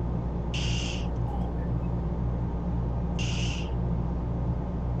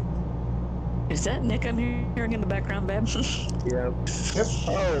 Is that Nick I'm hearing in the background, babe? Yep. Yep.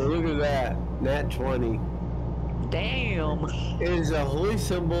 Oh, look at that. Nat 20. Damn. It is a holy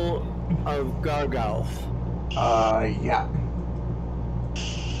symbol of Gargalf. Yeah.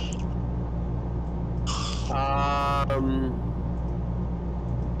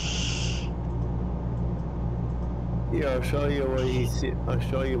 Yeah, I'll show you what he see. I'll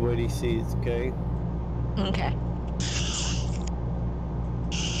show you what he sees. Okay. Okay.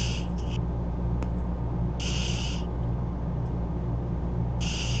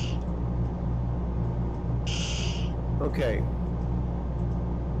 Okay.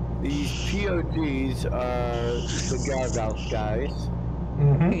 These POGs are the Gargalf guys.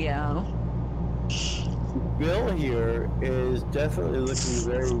 Mm-hmm. Yeah. Bill here is definitely looking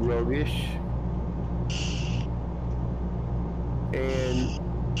very roguish. And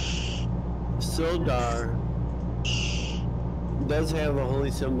Sildar does have a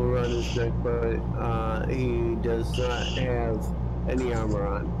holy symbol around his neck, but he does not have any armor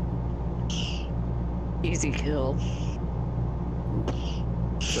on. Easy kill.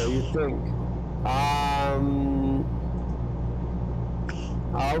 So you think?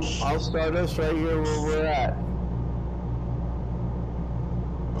 I'll start us right here where we're at.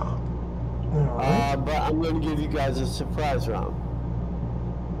 But I'm going to give you guys a surprise round.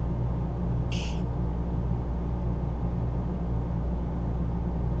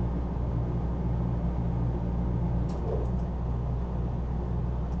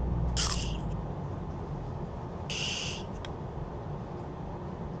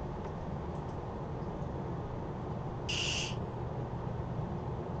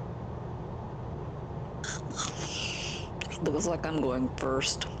 Looks like I'm going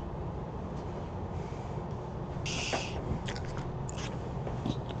first.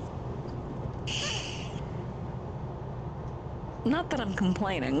 Not that I'm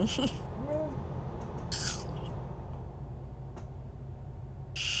complaining.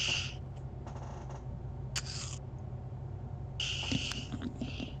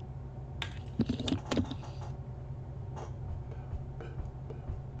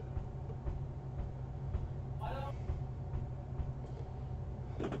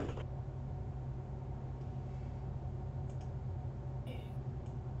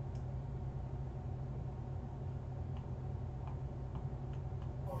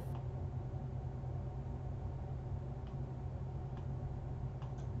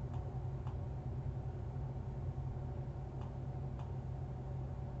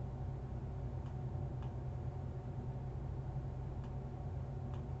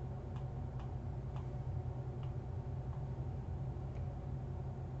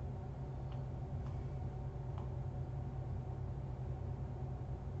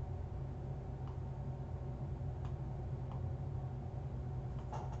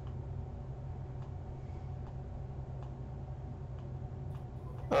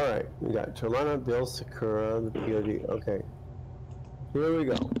 Alright, we got Toronto, Bill, Sakura, the POD. Okay. Here we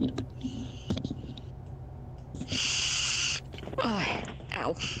go.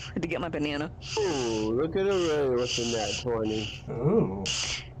 Ow. Had to get my banana. Ooh, look at Ray with the nat 20. Ooh.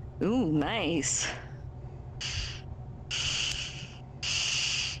 Ooh, nice.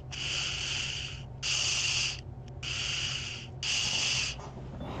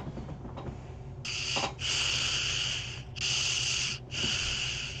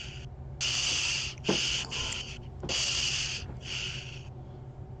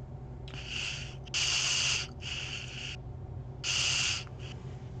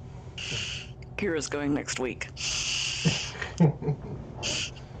 Kira's going next week.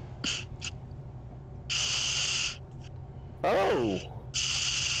 Oh!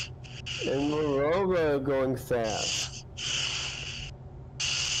 And Morova going fast.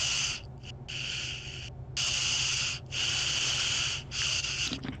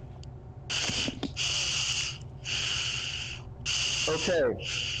 Okay.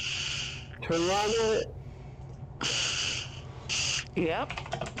 Toronto, Yep.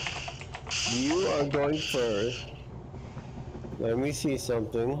 you are going first. Let me see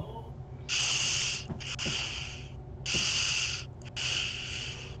something.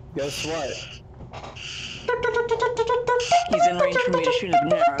 Guess what? He's in range for me to shoot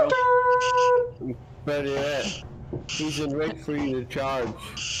an arrow. Better yet, he's in range for you to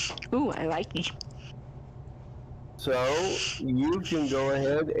charge. Ooh, I like it. So, you can go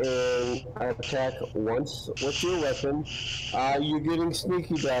ahead and attack once with your weapon. You're getting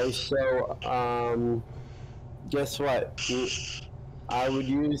sneaky dice, so, guess what? I would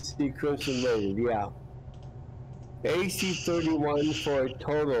use the Crimson Rated, yeah. AC 31 for a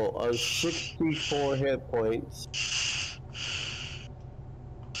total of 64 hit points.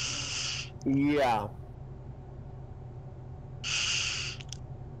 Yeah.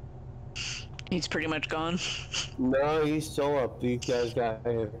 He's pretty much gone. No, he's still up. These guys got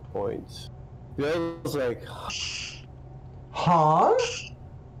hit points. Bill's like, Huh?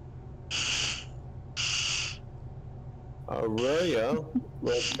 Aurelia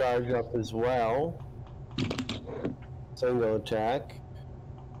will charge up as well. Single attack.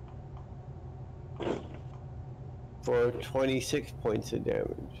 For 26 points of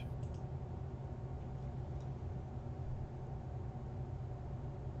damage.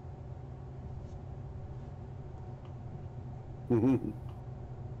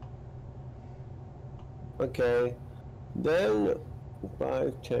 Okay, then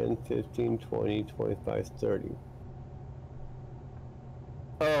 5, 10, 15, 20, 25, 30.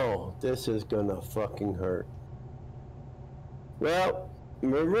 Oh, this is gonna fucking hurt. Well,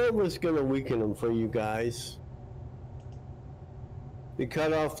 Marilla's gonna weaken them for you guys. The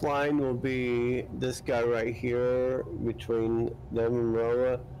cutoff line will be this guy right here between them and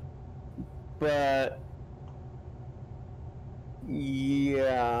Marilla. But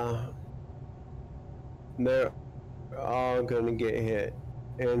yeah, they're all gonna get hit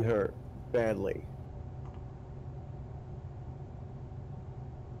and hurt badly.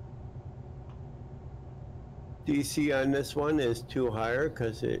 DC on this one is 2 higher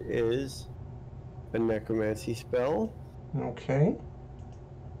because it is a necromancy spell. Okay.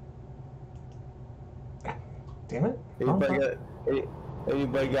 Damn it.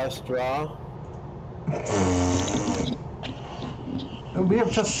 Anybody got straw? We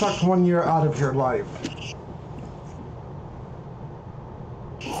have just sucked 1 year out of your life.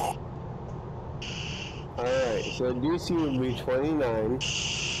 Alright, so DC would be 29.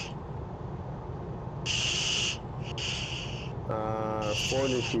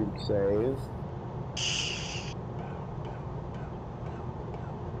 Fortitude save.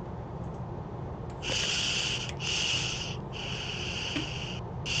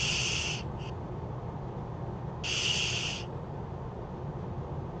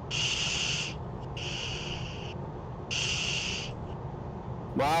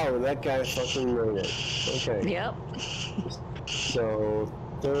 Wow, that guy fucking made it. Okay. Yep. So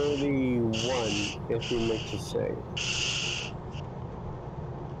 31 if he makes a save.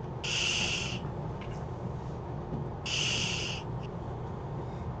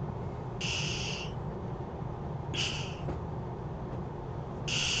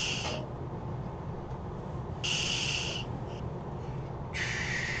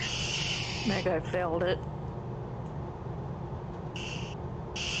 That guy failed it.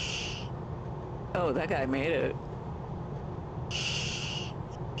 Oh, that guy made it.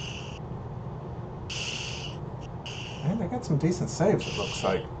 Man, I got some decent saves, it looks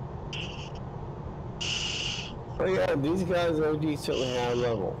like. Oh yeah, these guys are decently high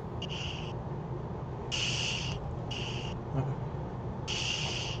level.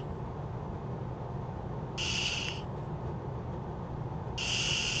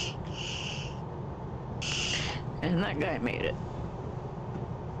 And that guy made it.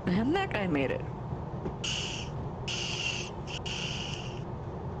 And that guy made it.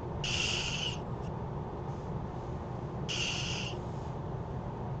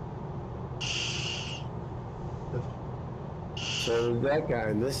 So that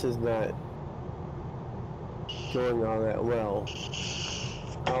guy, this is not going all that well.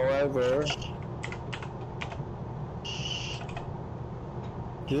 However,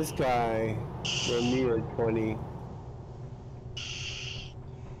 this guy will need a 20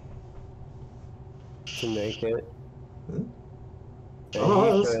 to make it. And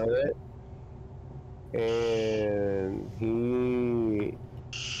he failed it. And he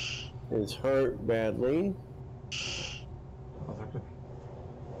is hurt badly. Oh, they're good.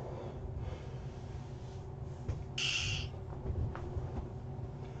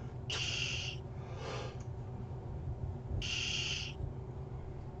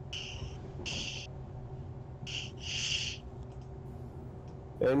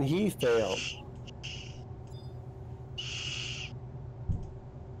 And he failed.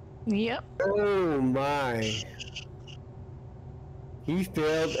 Yep. Oh my. He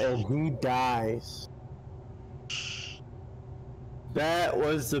failed and he dies. That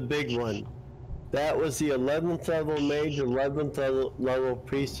was the big one. That was the 11th level mage, 11th level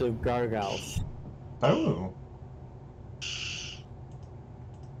priest of Gargals. Oh.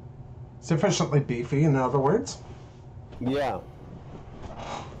 Sufficiently beefy, in other words. Yeah.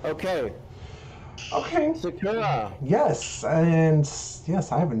 Okay. Okay. Sakura. Yes, and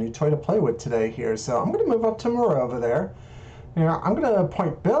yes, I have a new toy to play with today here, so I'm going to move up to Mura over there. You know, I'm going to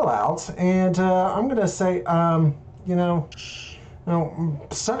point Bill out, and I'm going to say,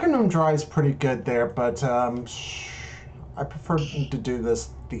 sucking them dry is pretty good there, but I prefer to do this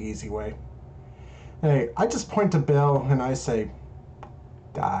the easy way. Hey, I just point to Bill, and I say,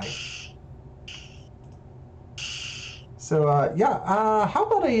 die. So, how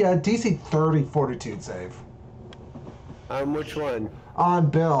about a DC 30 Fortitude save? On which one? On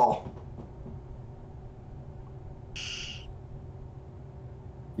Bill.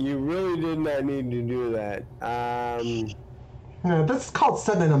 You really did not need to do that. No, this is called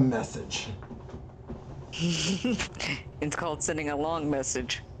sending a message. It's called sending a long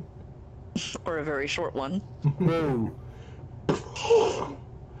message. Or a very short one. Boom.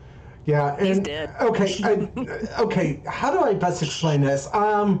 Yeah, and He's dead. okay. How do I best explain this?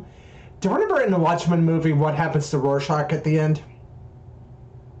 Do you remember in the Watchmen movie what happens to Rorschach at the end?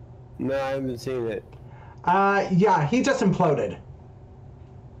 No, I haven't seen it. Yeah, he just imploded.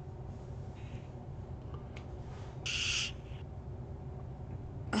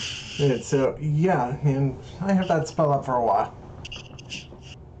 And so yeah, and I have that spell up for a while.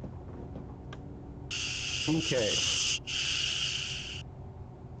 Okay.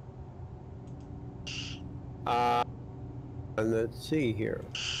 And let's see here.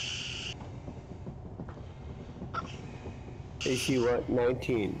 AC what?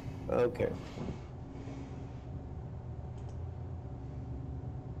 19. Okay.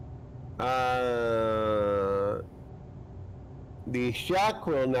 The shock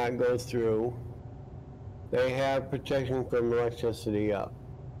will not go through. They have protection from electricity up.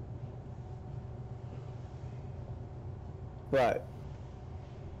 But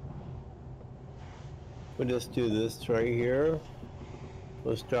we'll just do this right here.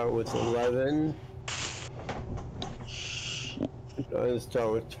 We'll start with 11. Let's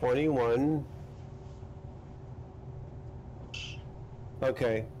start with 21.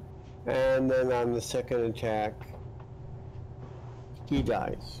 Okay. And then on the second attack, he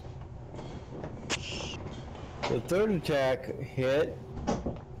dies. The third attack hit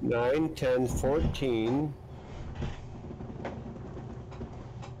 9, 10, 14.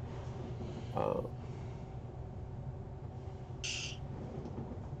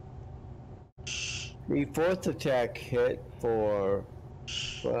 The fourth attack hit for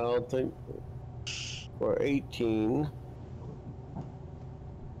 12, for 18.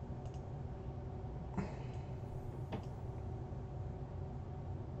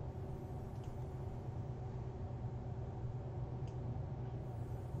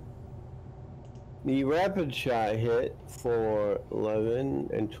 The rapid shot hit for 11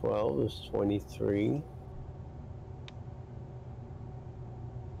 and 12 is 23.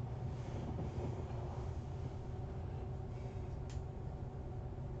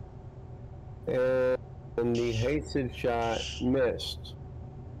 And the hasted shot missed.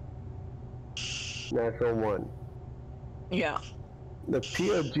 Natural 1. Yeah. The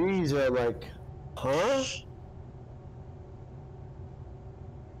POGs are like, huh?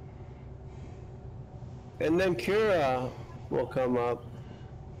 And then Kira will come up.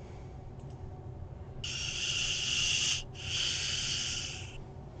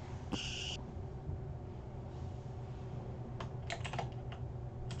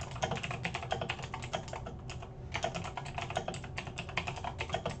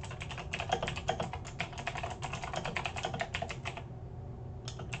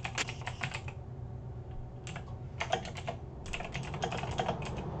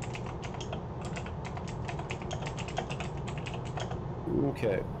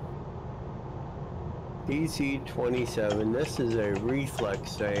 Okay. DC 27. This is a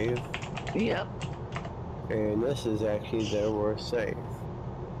reflex save. Yep. And this is actually their worst save.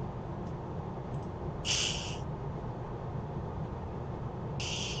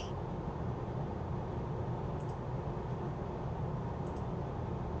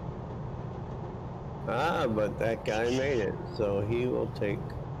 Ah, but that guy made it, so he will take...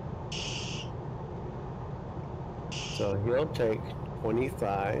 So he'll take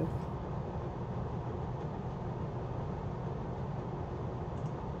 25.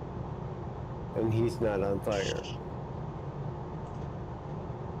 And he's not on fire.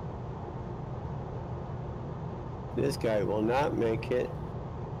 This guy will not make it.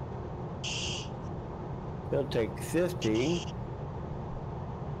 He'll take 50.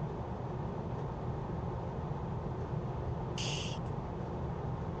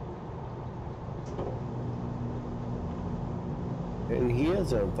 And he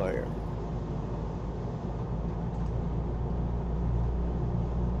is on fire.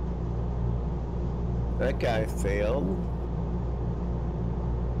 That guy failed.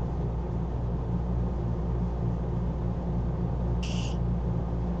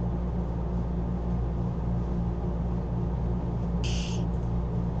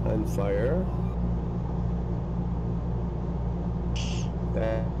 On fire.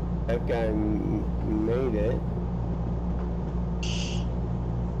 That guy made it.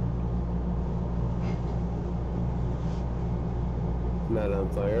 Not on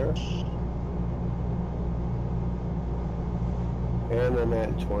fire. And a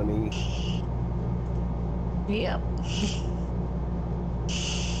nat 20. Yep.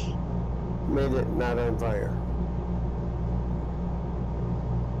 Made it not on fire.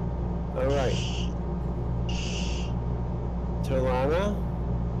 Alright. Talana,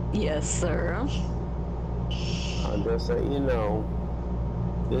 Yes, sir. I'll just let you know,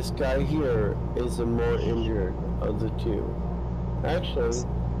 This guy here is the more injured of the two. Actually,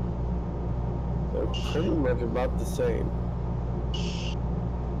 they're pretty much about the same.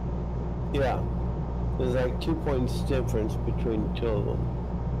 Yeah, there's like 2 points difference between the two of them.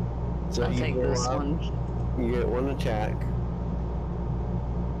 So I'll take go this up, one. You get one attack.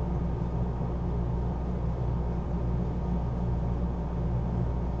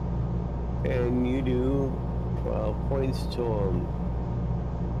 And you do 12 points to him.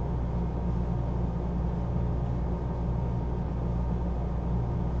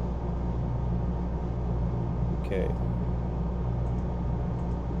 Okay.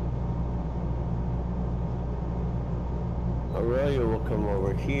 Aurelia will come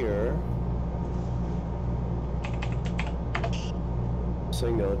over here.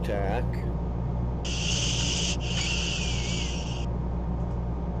 Single attack.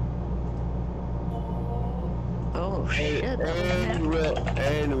 Oh shit! And will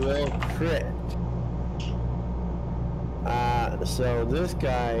crit. So this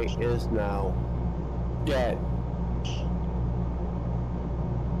guy is now dead.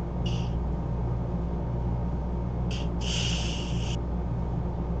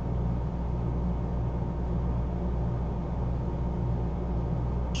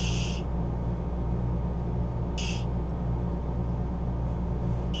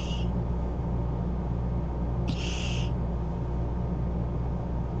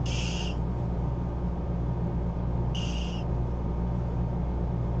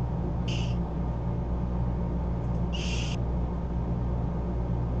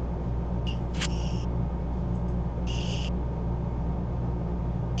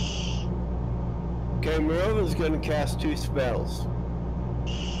 Okay, Mirova's going to cast 2 spells.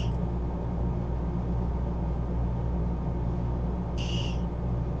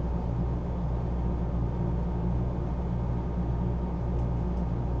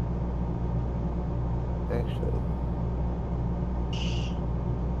 Actually.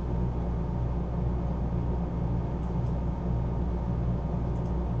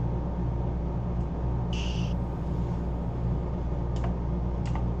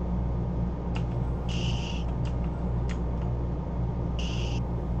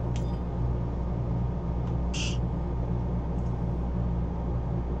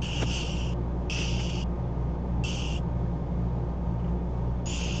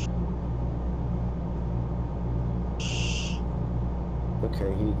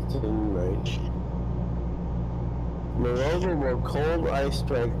 Okay, he's in range. Mirova will cold ice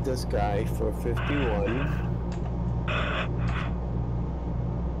strike this guy for 51.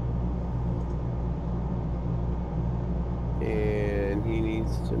 And he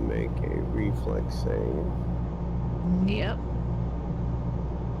needs to make a reflex save. Yep.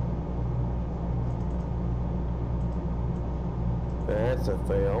 That's a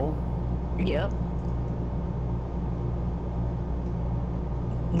fail. Yep.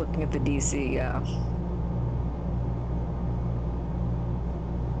 Looking at the DC, yeah.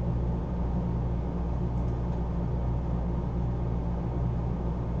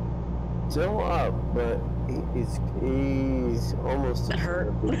 Still up, but he's almost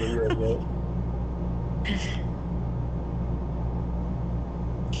Hurt.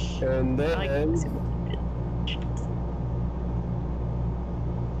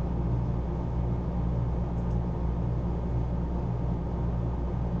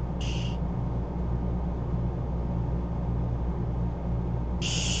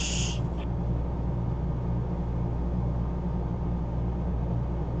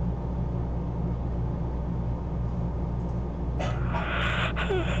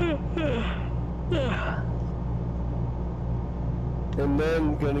 And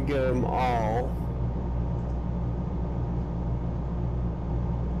then gonna get them all.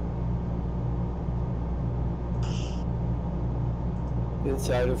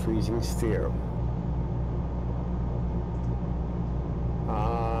 Inside a freezing sphere.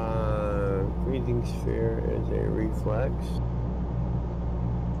 Freezing sphere is a reflex.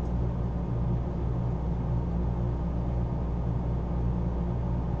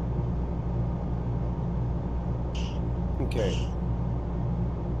 Okay.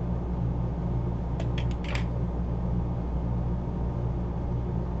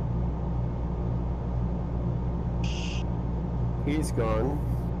 He's gone.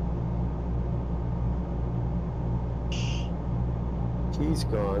 He's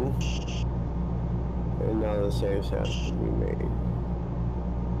gone. And now the saves have to be made.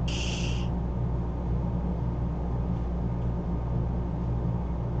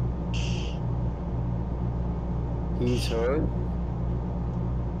 He's hurt.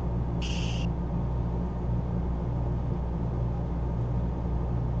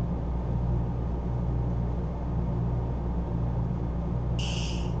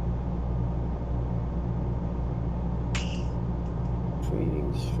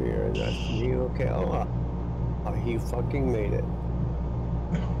 atmosphere. And that's he okay. Oh, he fucking made it.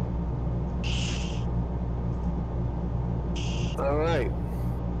 All right,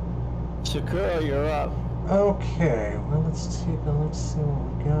 Sakura, you're up. Okay, well, let's see what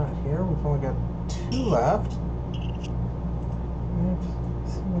we got here. We've only got 2 left.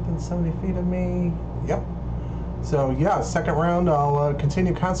 Within 70 feet of me. Yep. So yeah, second round, I'll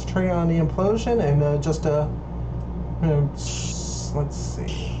continue concentrating on the implosion and let's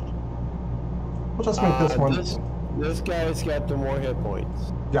see. We'll just make this one. This guy's got the more hit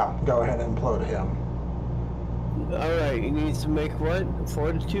points. Yeah, go ahead and implode him. All right, he needs to make what?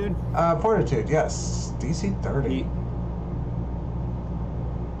 Fortitude? Fortitude, yes. DC 30.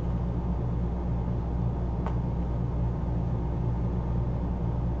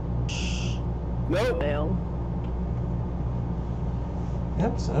 Nope. Fail.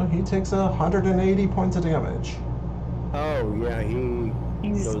 Yep, so he takes 180 points of damage. Oh, yeah,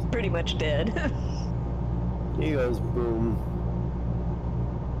 He's goes, pretty much dead. he goes boom.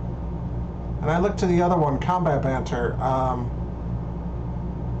 And I look to the other one, Combat Banter.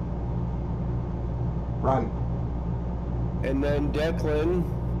 Run. And then Declan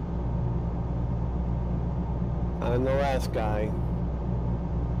on the last guy.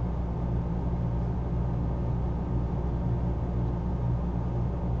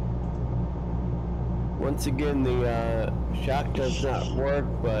 Once again, the shock does not work,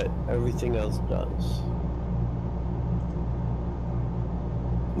 but everything else does.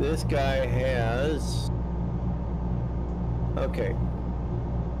 This guy has... Okay.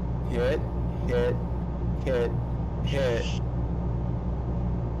 Hit, hit, hit, hit.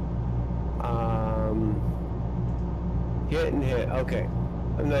 Hit and hit. Okay.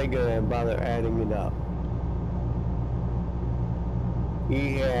 I'm not gonna bother adding it up.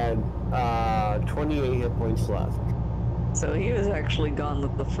 He had 28 hit points left. So he was actually gone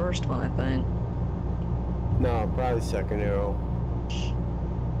with the first one, I think. No, probably second arrow.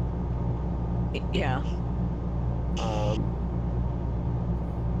 Yeah.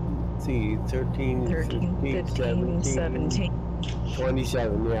 Let's see, 13, 15, 17,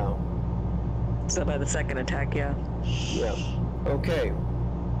 27, yeah. So by the second attack, yeah. Yeah. Okay.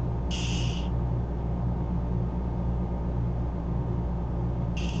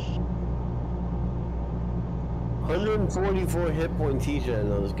 $144 hit points each of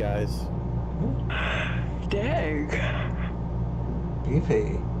those guys. Dang.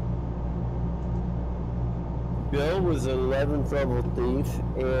 Beefy. Bill was an 11th level thief,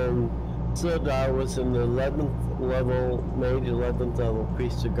 and Sildar was an 11th level, mage 11th level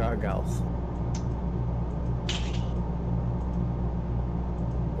priest of Gargalth.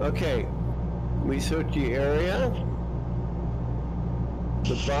 Okay, we search the area.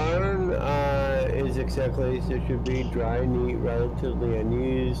 The barn is exactly as it should be, dry, neat, relatively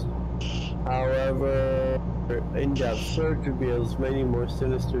unused. However, in-depth search reveals many more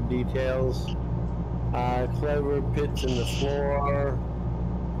sinister details. Clever pits in the floor.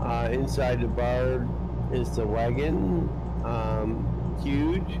 Inside the barn is the wagon.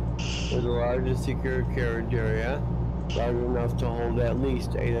 Huge, with a large and secure carriage area, large enough to hold at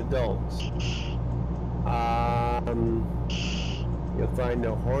least 8 adults. You'll find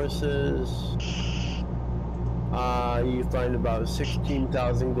the horses. You find about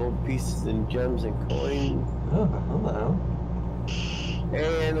 16,000 gold pieces in gems and coins. Oh, hello.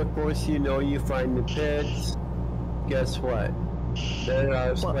 And of course, you know, you find the pits. Guess what? There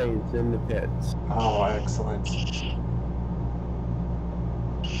are slaves in the pits. Oh, excellent.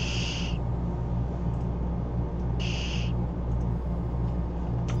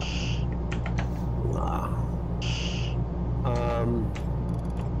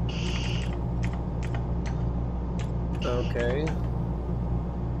 Okay.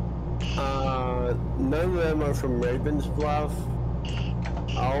 None of them are from Raven's Bluff.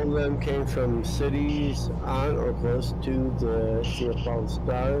 All of them came from cities on or close to the Sea of Fallen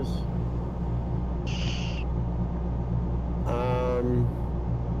Stars.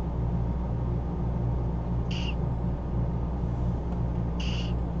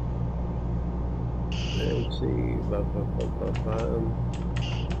 Let's see.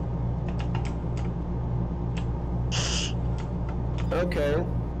 Okay.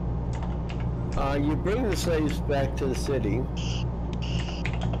 You bring the slaves back to the city.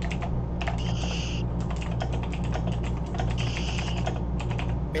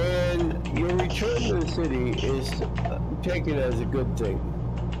 And your return to the city is taken as a good thing.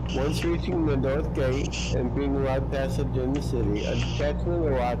 Once reaching the north gate and being allowed passage in the city, a detachment of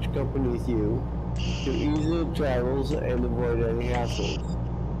the watch accompanies you to ease the travels and avoid any hassles.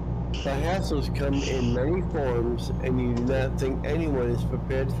 The hassles come in many forms, and you do not think anyone is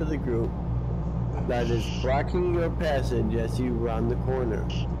prepared for the group that is blocking your passage as you round the corner.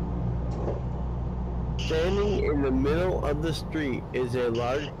 Standing in the middle of the street is a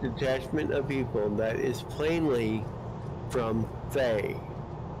large detachment of people that is plainly from Faye.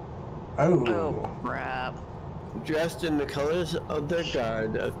 Oh, crap. Dressed in the colors of their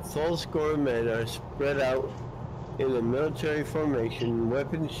guard, a full score of men are spread out in a military formation,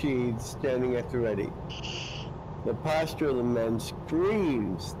 weapon sheaths standing at the ready. The posture of the men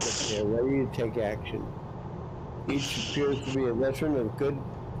screams that they are ready to take action. Each appears to be a veteran of a good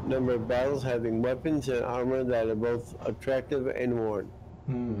number of battles, having weapons and armor that are both attractive and worn.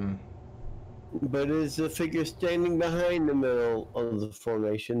 But it is the figure standing behind the middle of the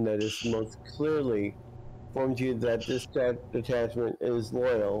formation that is most clearly informs you that this detachment is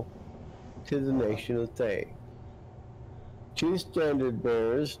loyal to the nation of Thay. Two standard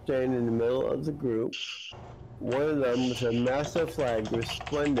bearers stand in the middle of the group, one of them with a massive flag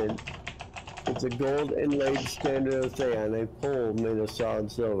resplendent with the gold inlaid standard of Thay on a pole made of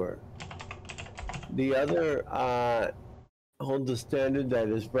solid silver. The other holds a standard that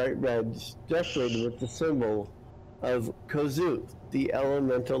is bright red, decorated with the symbol of Kozut, the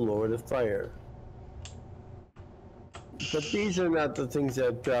elemental lord of fire. But these are not the things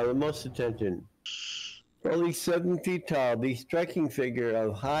that draw the most attention. Fully 7 feet tall, the striking figure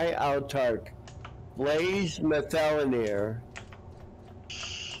of High Autarch Blaze Methalinir,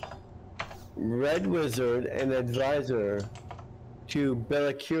 Red Wizard and advisor to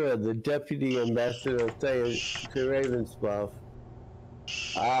Belakira, the deputy ambassador of Thay to Ravensbluff.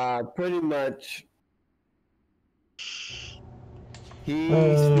 Pretty much, he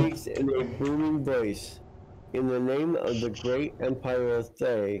speaks in a booming voice. In the name of the great empire of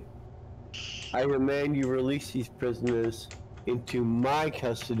Thay, I demand you release these prisoners into my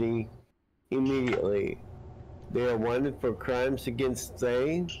custody immediately. They are wanted for crimes against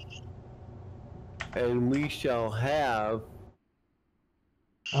Thay, and we shall have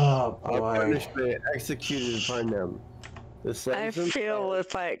our punishment executed upon them. I feel the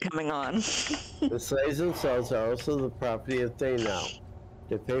fight coming on. The slaves themselves are also the property of Thay now.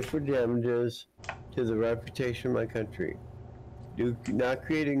 They pay for damages to the reputation of my country. Do not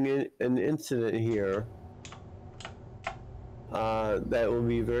creating an incident here that will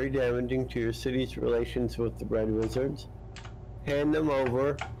be very damaging to your city's relations with the Red Wizards. Hand them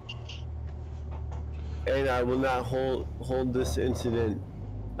over, and I will not hold this incident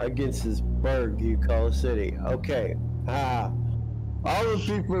against this burg you call a city. Okay. All the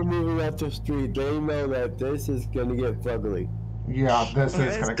people are moving off the street. They know that this is gonna get fugly. Yeah, this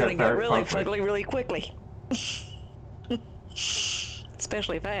is gonna get very really fugly really quickly.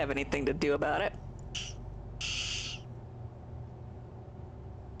 Especially if I have anything to do about it.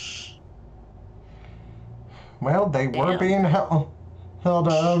 Well, they were being held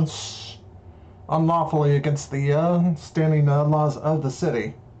unlawfully against the standing laws of the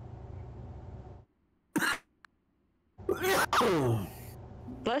city.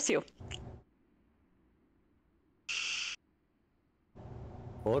 Bless you.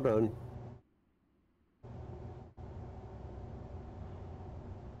 Hold on.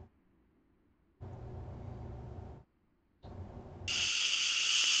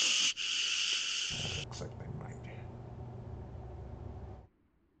 Looks like they might.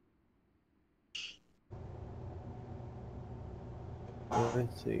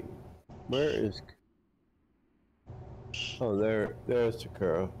 Let's see. Where is... Oh, there's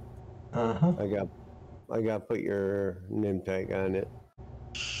Sakura. Uh-huh. I got put your name tag on it.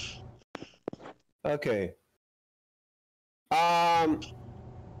 Okay. I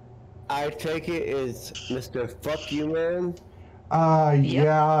take it is Mr. Fuck You Man? Yep.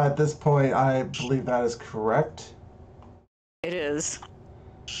 Yeah, at this point, I believe that is correct. It is.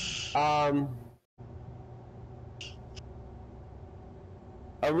 I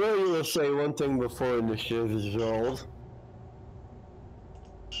really will say one thing before initiative is rolled.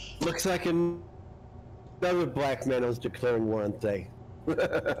 Looks like another black man is declaring war on Thay.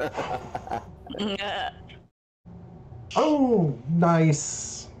 Oh,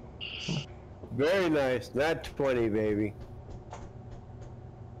 nice. Very nice. Not 20, baby.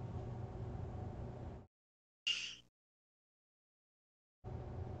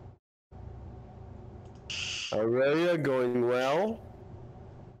 Aurelia going well.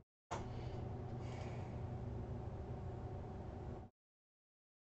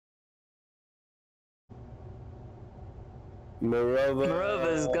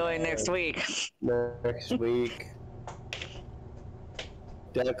 Morova's going next week. Next week.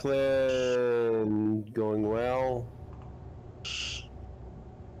 Declan going well.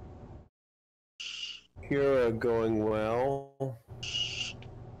 here are going well.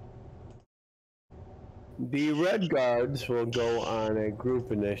 The Red Guards will go on a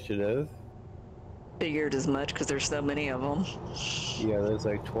group initiative. Figured as much because there's so many of them. Yeah, there's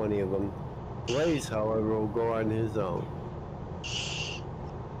like 20 of them. Blaze, however, will go on his own.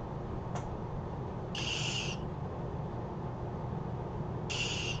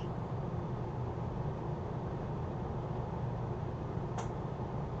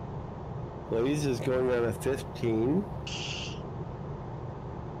 Blaze is going on a 15.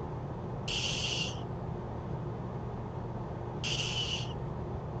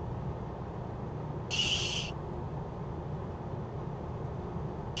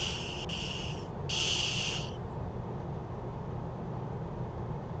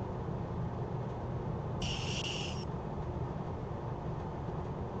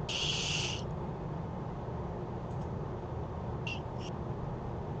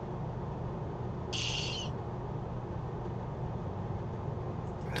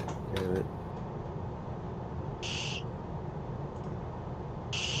 Damn it.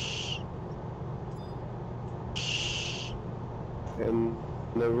 And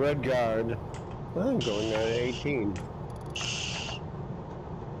the Red Guard, I'm going on 18.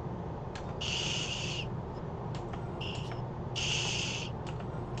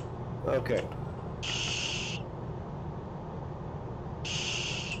 Okay.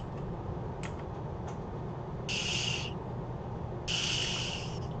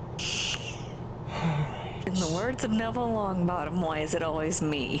 In the words of Neville Longbottom, why is it always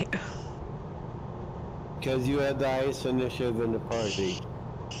me? Because you had the highest initiative in the party.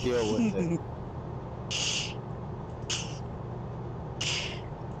 Deal with it.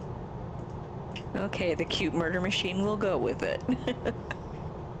 Okay, the cute murder machine will go with it.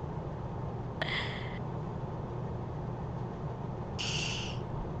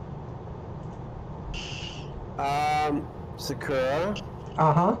 Sakura,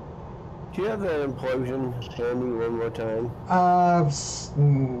 Uh-huh. do you have that implosion handy one more time?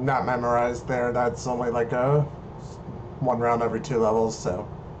 Not memorized there. That's only like a one round every 2 levels, so.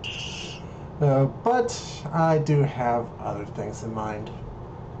 But I do have other things in mind.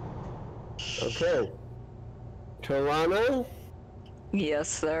 Okay. Toronto, Yes,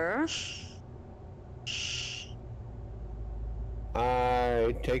 sir.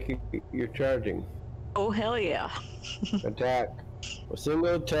 I take it you're charging. Oh, hell yeah. Attack. A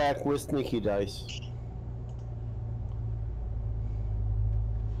single attack with sneaky dice.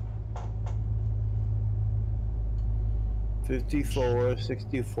 $54,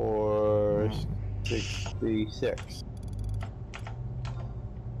 64, 66.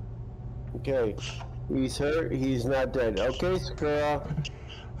 Okay. He's hurt, he's not dead. Okay, Sakura.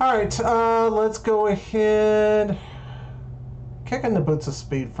 Alright, let's go ahead. Kick in the boots of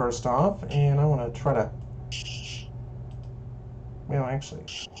speed first off, and I want to try to. Well, actually,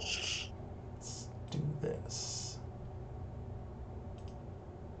 let's do this.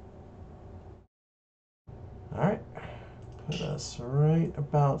 Alright, put us right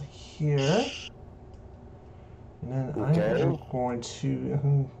about here. And then I am going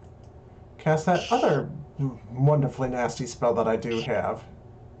to cast that other wonderfully nasty spell that I do have.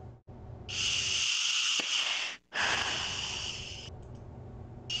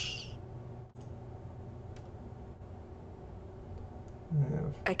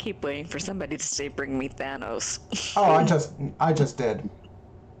 I keep waiting for somebody to say, "Bring me Thanos." Oh, I just did.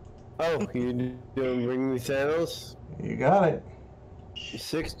 Oh, you doing Bring Me Thanos? You got it.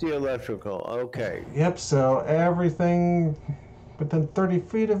 60 electrical, okay. Yep, so everything within 30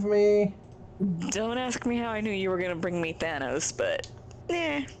 feet of me. Don't ask me how I knew you were gonna bring me Thanos, but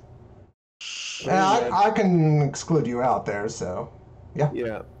eh. Yeah, I can exclude you out there, so yeah.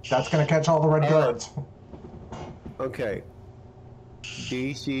 Yeah. That's gonna catch all the red guards. Okay.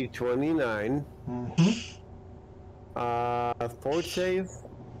 DC 29. Fort save?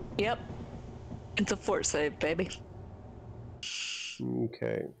 Yep. It's a fort save, baby.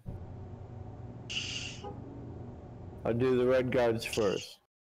 Okay. I'll do the red guards first.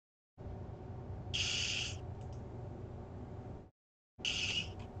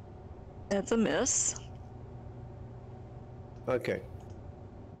 That's a miss. Okay.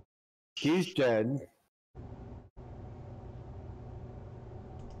 He's dead.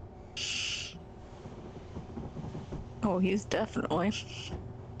 Oh, he's definitely.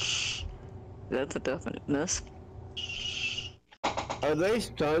 That's a definite miss. Are they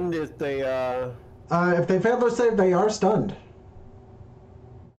stunned if they, If they fail their save, they are stunned.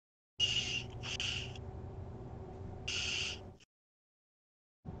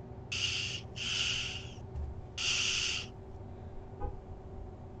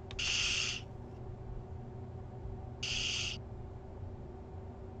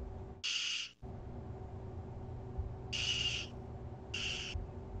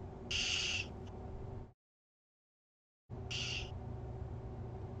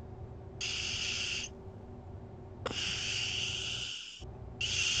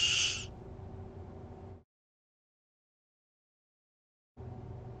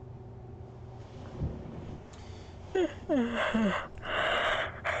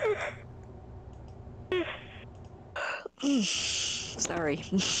 Sorry.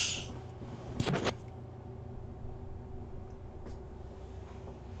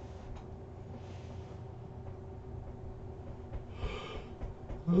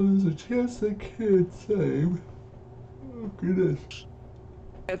 Well, there's a chance they can't save. Oh, goodness.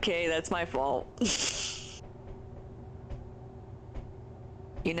 Okay, that's my fault.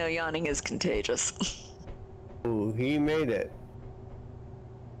 You know, yawning is contagious. Ooh, he made it.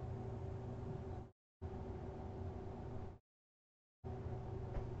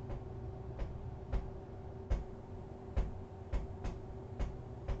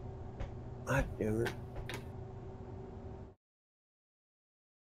 God damn it.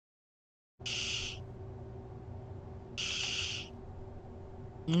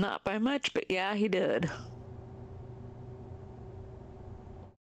 Not by much, but yeah, he did.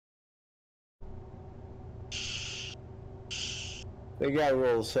 They got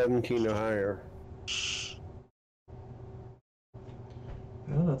roll 17 or higher.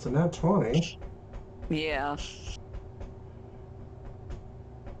 Well, that's a nat 20. Yeah.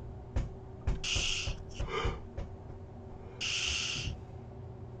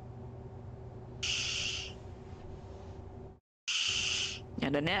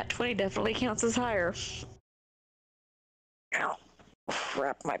 And a nat 20 definitely counts as higher. Ow.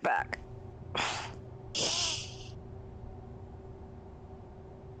 Crap, my back.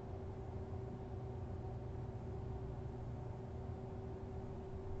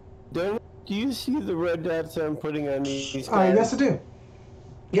 Do you see the red dots I'm putting on these guys? Yes, I do.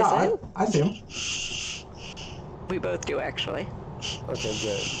 Yes, Yeah, I do. I see him. We both do, actually. Okay,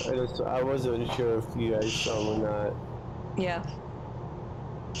 good. I wasn't sure if you guys saw them or not. Yeah.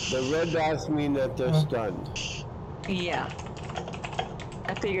 The red dots mean that they're stunned. Yeah.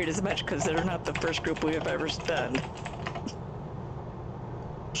 I figured as much because they're not the first group we have ever stunned.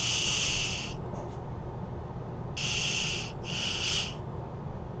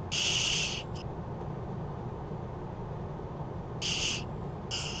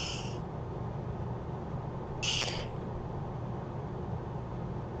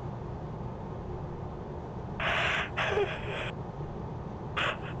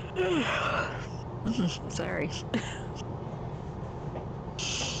 Sorry.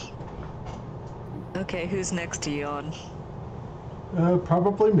 Okay, who's next to yawn?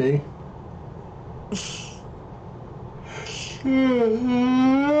 Probably me.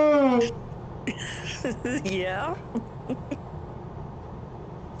 Yeah?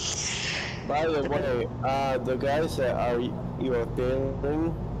 By the way, the guys that who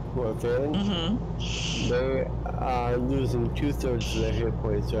are failing, Mm-hmm. they are losing 2/3 of their hit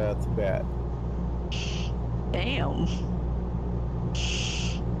points right off the bat. Damn.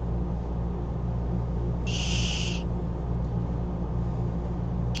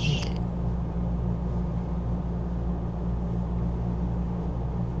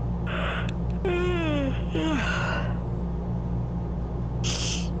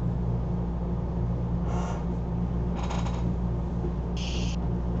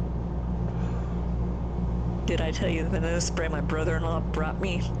 Did I tell you the nose spray my brother-in-law brought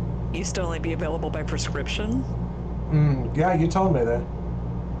me used to only be available by prescription? Yeah, you told me that.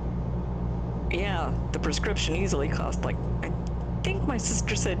 Yeah, the prescription easily cost like, I think my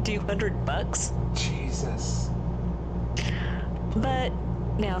sister said $200. Jesus. But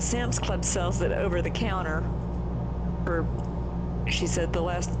now Sam's Club sells it over the counter for, she said the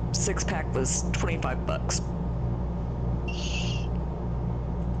last 6-pack was $25.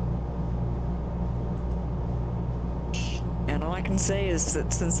 And all I can say is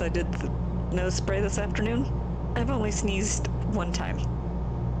that since I did the nose spray this afternoon, I've only sneezed one time.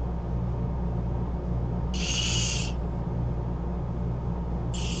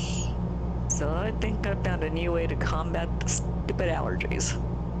 So I think I found a new way to combat the stupid allergies.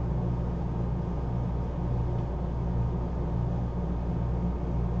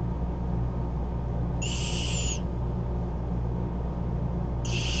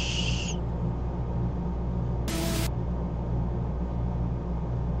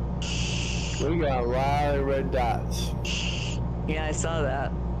 We got a lot of red dots. Yeah, I saw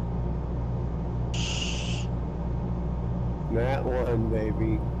that. That one,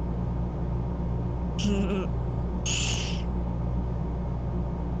 baby.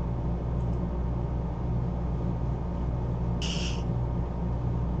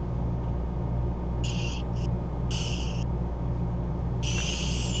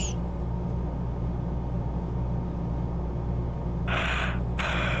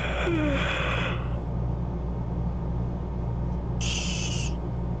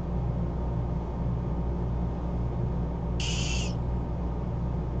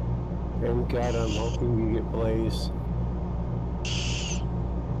 And God, I'm hoping you get Blaze.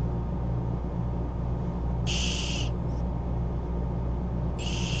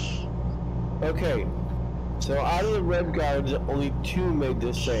 Okay, so out of the red guards, only 2 made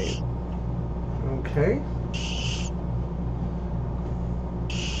the save. Okay.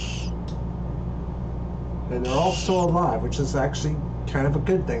 And they're all still alive, which is actually kind of a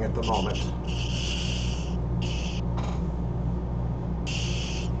good thing at the moment.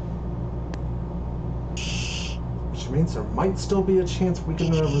 Which means there might still be a chance we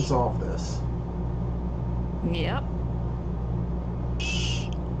can resolve this. Yep.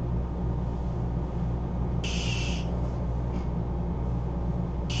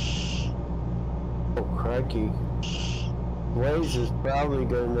 Oh, crikey. Blaze is probably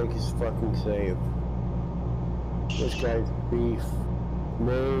gonna make his fucking save. This guy's beef.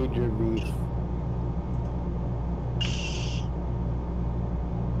 Major beef.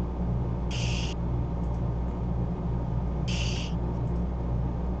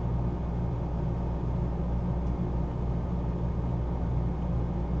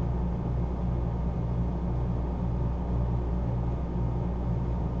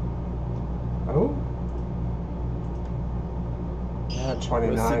 Oh? Yeah,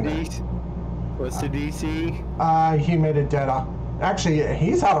 29. What's the DC? He made it dead off. Actually,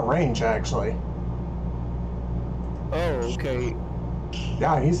 he's out of range, actually. Oh, okay.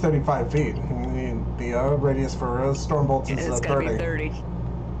 Yeah, he's 35 feet. The radius for storm bolts is It's gotta 30. be 30.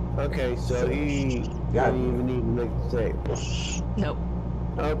 Okay, so he Yeah. didn't even need to make the save. Nope.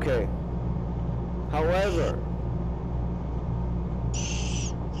 Okay. However,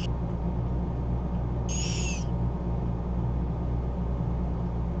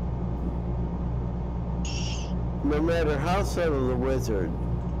 no matter how subtle the wizard,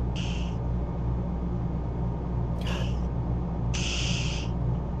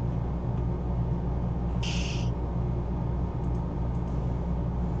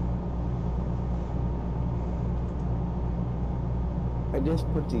 I just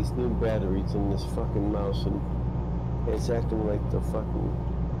put these new batteries in this fucking mouse and it's acting like the fucking...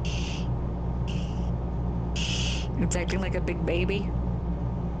 It's acting like a big baby.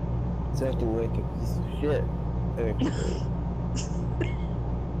 It's acting like a piece of shit, actually.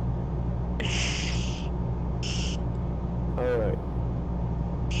 Alright.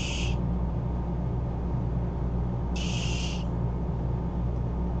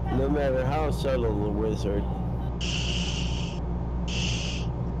 No matter how subtle the wizard,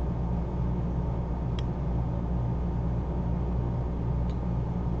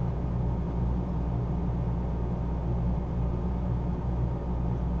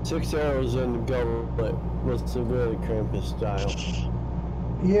 six arrows in the gullet was severely Krampus style.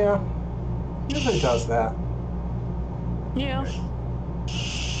 Yeah, usually does that. Yeah.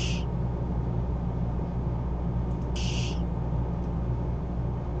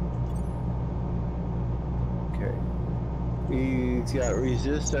 Okay. He's got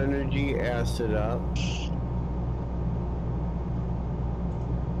resist energy, acid up.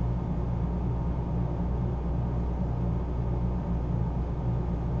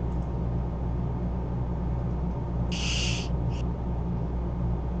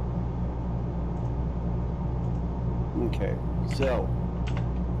 Okay, so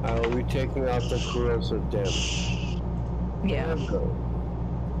I will be taking out the corrosive damage. Yeah.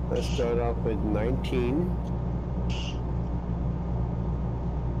 Let's start off with 19.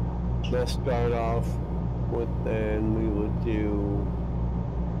 Let's start off with, then we would do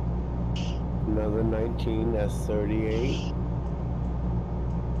another 19, that's 38.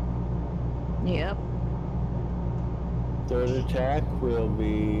 Yep. Third attack will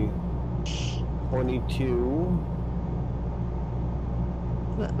be 22.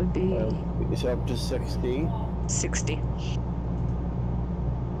 That would be It's up to 60. 60.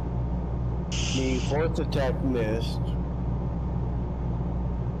 The fourth attack missed.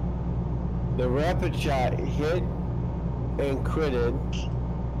 The rapid shot hit and critted.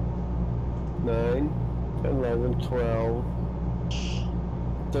 9, 11, 12,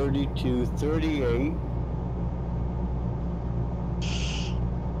 32, 38.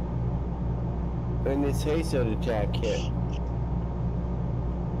 And its haste attack hit.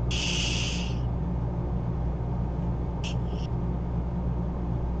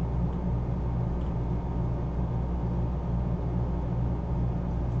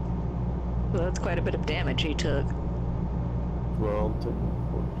 Well, that's quite a bit of damage he took. 12, 13,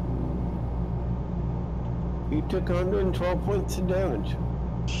 14. He took 112 points of damage.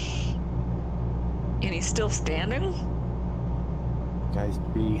 And he's still standing? Guy's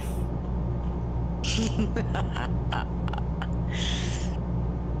beef.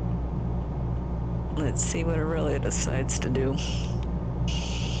 Let's see what Aurelia decides to do.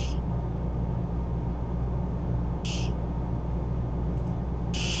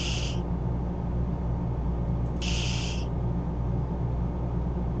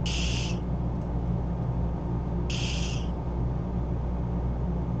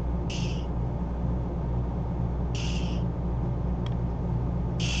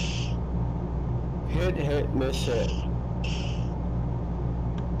 Hit, miss, hit.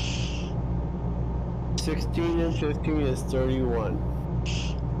 16 and 15 is 31.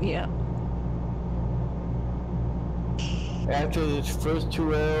 Yeah. After the first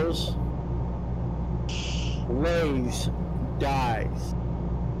 2 arrows, Lays dies.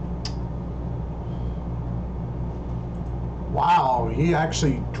 Wow, he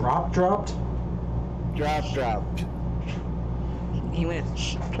actually dropped? Dropped. He went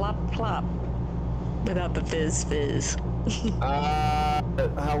plop plop without the fizz.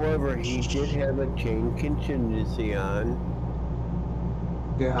 However, he did have a chain contingency on.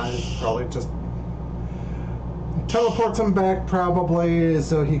 Yeah, he's probably just teleports him back probably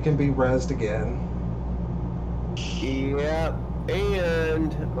so he can be rezzed again. Yep,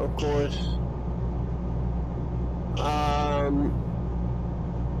 and of course,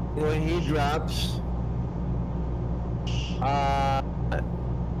 when he drops,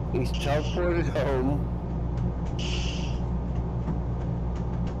 he's teleported home.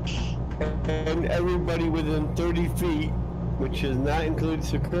 And everybody within 30 feet, which does not include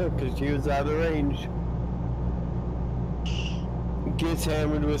Sakura because she was out of range, gets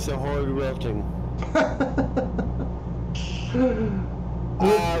hammered with the horde wilting. For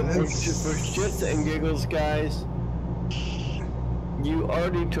shits and giggles, guys, you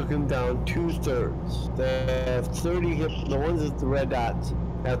already took him down 2/3. They have 30 hit. The ones with the red dots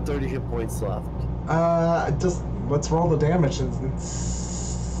have 30 hit points left. Just let's roll the damage and see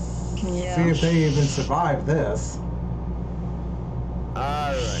if they even survive this.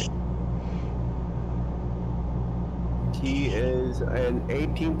 Alright. He is an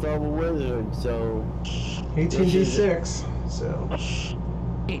 18th level wizard, so 18d6, so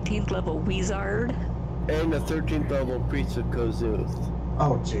 18th level wizard. and a 13th level priest of Kozuth.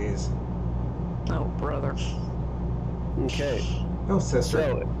 oh jeez. Oh, brother. Okay. Oh sister.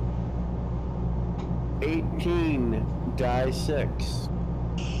 So 18 die 6.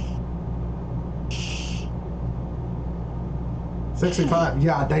 65.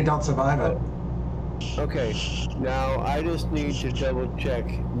 Yeah, they don't survive it. Okay, now I just need to double check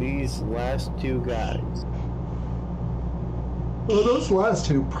these last 2 guys. Well, those last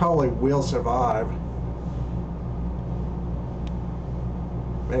 2 probably will survive.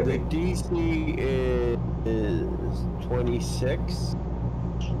 The Maybe. DC is 26.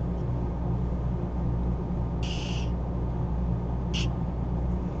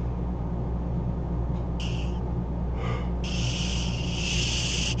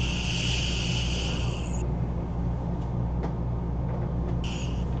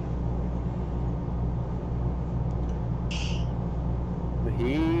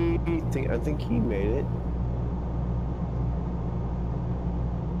 I think he made it.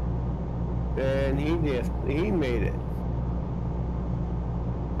 And he made it.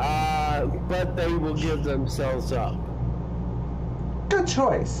 But they will give themselves up. Good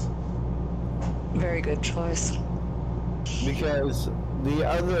choice. Very good choice. Because the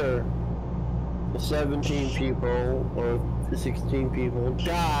other 17 people or 16 people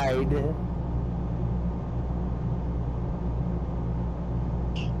died.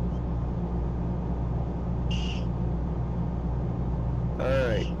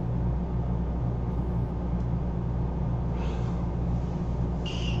 Alright.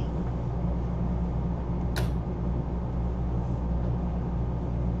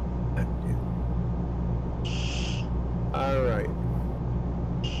 Alright.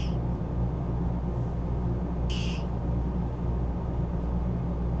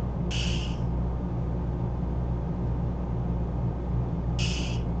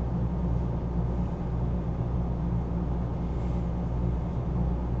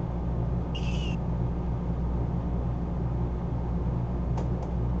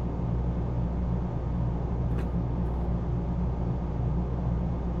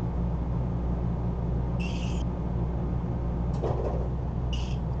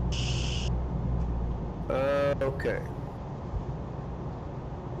 Okay.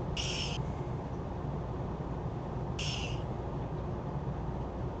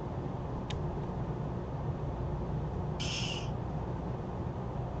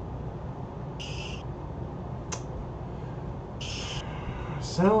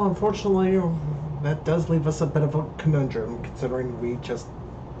 So, unfortunately, that does leave us a bit of a conundrum, considering we just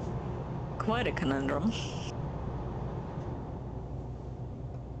quite a conundrum.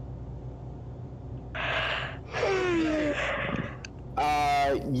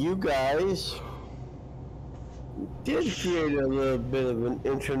 You guys did create a little bit of an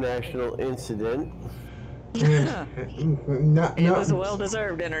international incident. It was a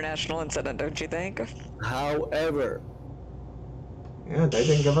well-deserved international incident, don't you think? However, yeah, they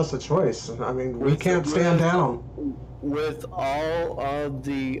didn't give us a choice. I mean, we can't stand down. With all of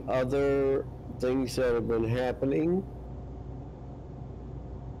the other things that have been happening,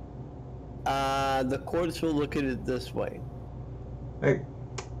 the courts will look at it this way. Hey.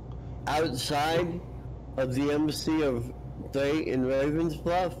 Outside of the embassy of Day in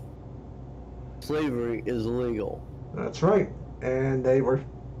Ravensbluff, slavery is illegal. That's right. And they were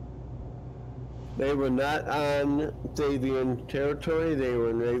not on Davian territory, they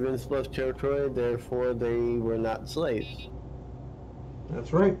were in Ravensbluff territory, therefore they were not slaves.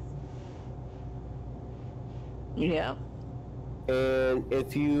 That's right. Yeah. And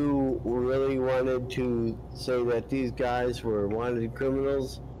if you really wanted to say that these guys were wanted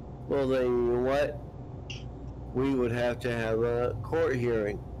criminals, well then you know what? We would have to have a court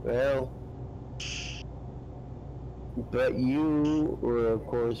hearing. Well, but you were, of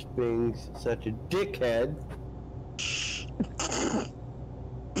course, being such a dickhead.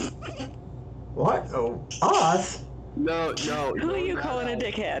 What? Oh, us? No. Who are you calling a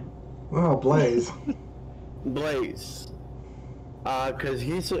dickhead? Oh, Blaze. Blaze. Because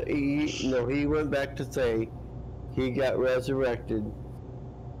he went back to say he got resurrected.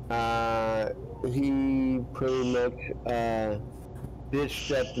 He pretty much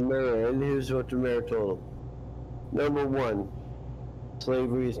bitched at the mayor, and here's what the mayor told him. Number one,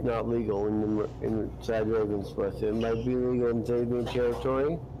 slavery is not legal inside Ravensbluff. It might be legal in Davian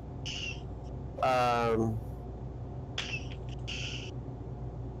territory.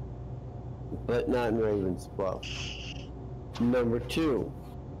 But not in Ravensbluff. Number two,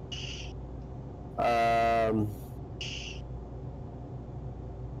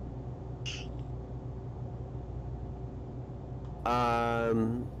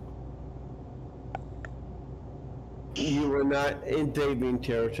 you were not in Davian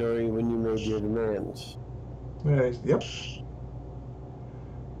territory when you made your demands. Yep.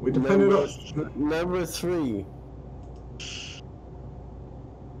 We defended us. Number three.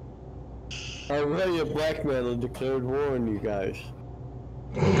 Aurelia Blackman declared war on you guys.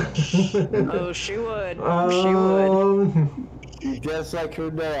 Oh, she would. She would. Just like her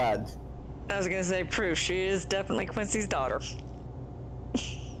dad. I was gonna say proof. She is definitely Quincy's daughter.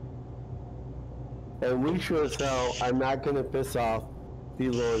 And we sure as hell are not gonna piss off the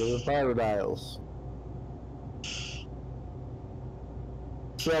Lord of the Pirate Isles.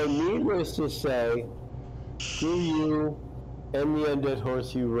 So needless to say, screw you and the undead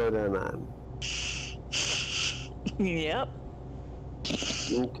horse you rode on. Yep.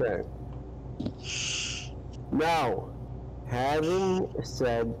 Okay. Now, having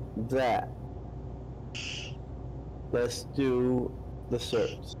said that, let's do the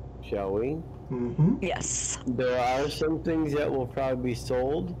search, shall we? Mm-hmm. Yes. There are some things that will probably be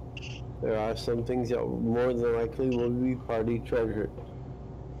sold. There are some things that more than likely will be party treasured.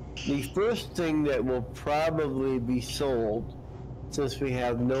 The first thing that will probably be sold, since we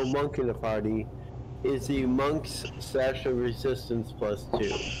have no monk in the party, is the Monk's Sash of Resistance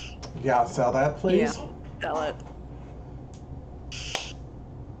 +2. Yeah, sell that, please. Yeah, sell it.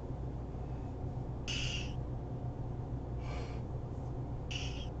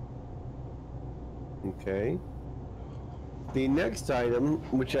 Okay. The next item,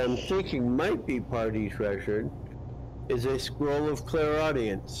 which I'm thinking might be party treasured, is a Scroll of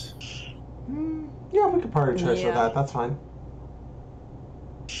Clairaudience. Yeah, we could party treasure that. That's fine.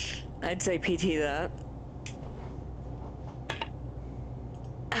 I'd say PT that.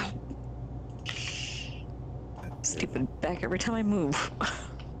 Ow. Stupid back every time I move.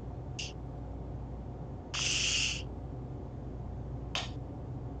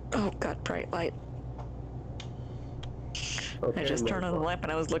 Oh god, bright light. Okay, I just turned on the lamp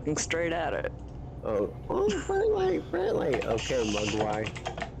and I was looking straight at it. Oh, bright light. Okay, Mugwai.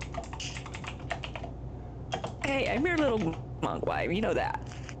 Hey, I'm your little Mugwai, you know that.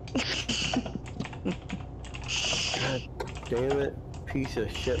 God damn it, piece of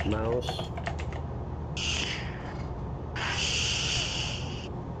shit mouse.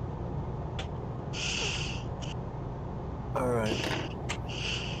 Alright.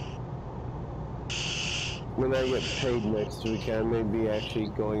 When I get paid next week, I may be actually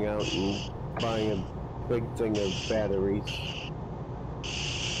going out and buying a big thing of batteries.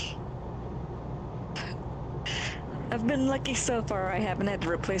 I've been lucky so far. I haven't had to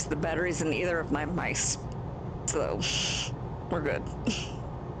replace the batteries in either of my mice. So, we're good.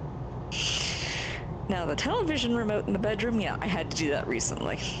 Now, the television remote in the bedroom, yeah, I had to do that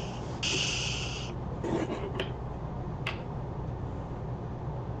recently.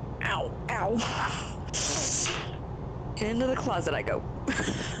 Ow, ow. Into the closet I go.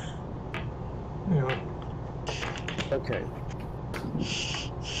 Yeah. Okay.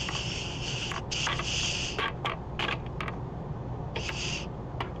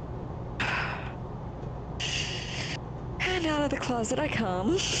 And out of the closet I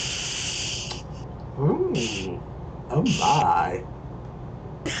come. Ooh. Oh my.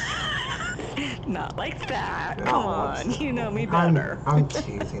 Not like that. No, Come on, it's- you know me better. I'm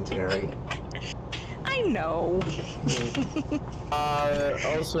teasing, Terry. I know.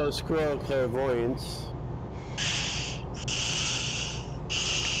 Also, squirrel clairvoyance.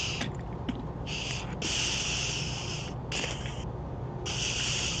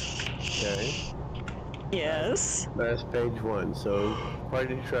 Okay. Yes. That's page 1. So,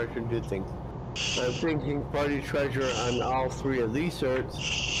 party treasure, good things. I'm thinking party treasure on all 3 of these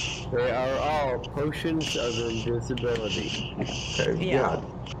certs. They are all potions of invisibility. Okay, Yeah.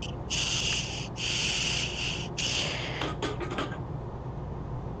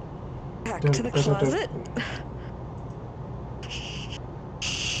 Back to the closet.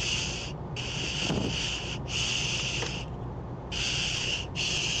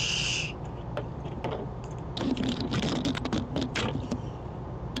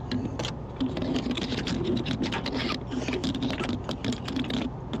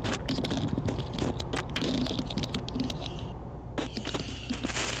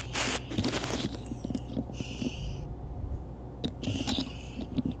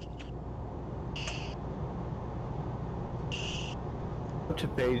 To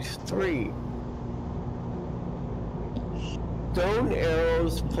page 3. Stone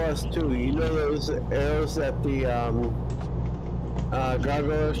arrows +2. You know those arrows that the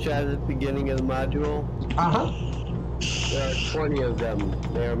gargoyle shot at the beginning of the module? Uh-huh. There are 20 of them.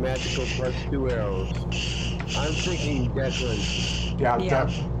 They are magical +2 arrows. I'm thinking Declan. Yeah, Yeah.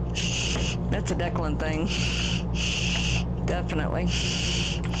 that- That's a Declan thing. Definitely.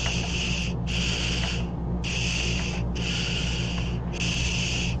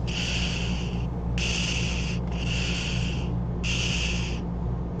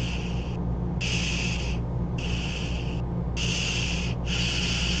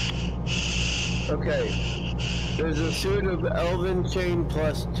 Okay. There's a suit of elven chain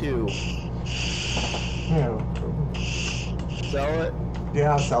 +2. yeah. Sell it?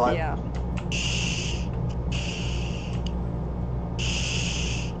 Yeah, sell it. Yeah.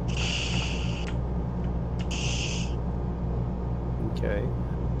 Okay.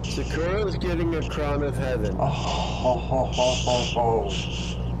 Sakura's getting a crown of heaven. Oh, ho, ho, ho, ho, ho.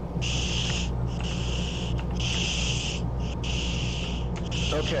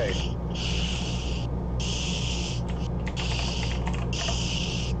 Okay.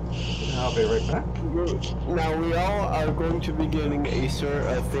 I'll be right back. Now we all are going to be getting a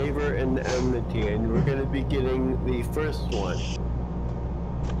favor and enmity, and we're going to be getting the first one.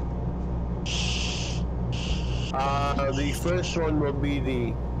 The first one will be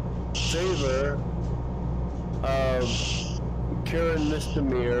the favor of Karen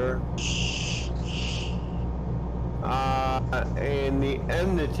Misdemeanor, and the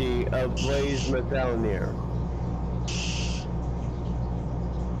enmity of Blaze Methalnir.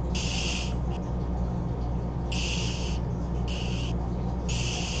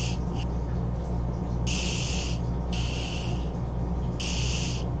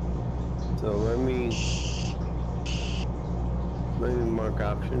 So let me mark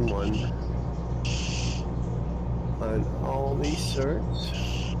option 1 on all these certs.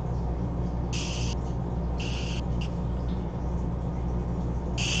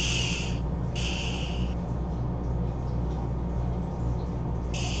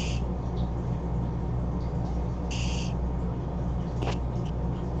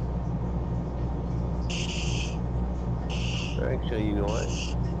 Actually, you know what?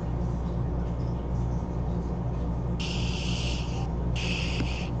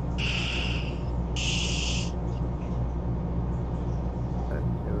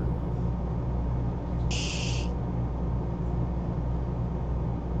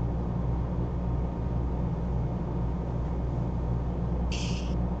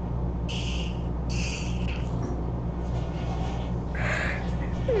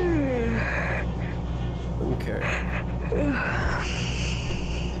 Okay.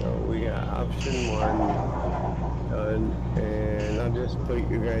 So we got option 1 done, and I'll just put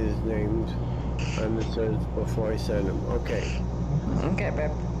your guys' names on the search before I send them. Okay. Okay,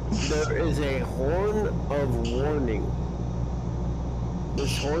 babe. There is a horn of warning.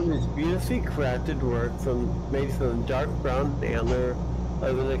 This horn is beautifully crafted work made from the dark brown antler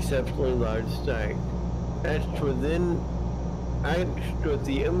of an exceptionally large stag. Etched with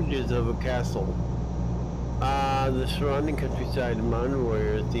the images of a castle. The surrounding countryside and mountain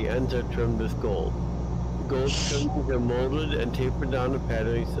warriors, the ends are trimmed with gold. Gold trimmings are molded and tapered down to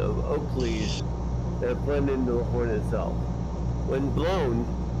patterns of oak leaves that blend into the horn itself. When blown,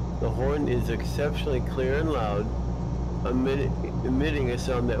 the horn is exceptionally clear and loud, emitting a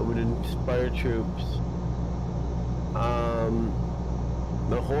sound that would inspire troops.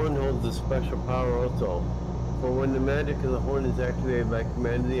 The horn holds a special power also, for when the magic of the horn is activated by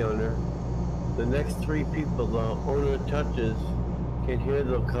command of the owner, the next 3 people the owner touches can hear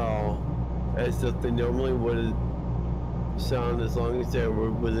the call as if they normally would sound as long as they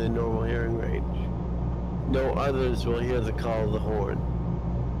were within normal hearing range. No others will hear the call of the horn.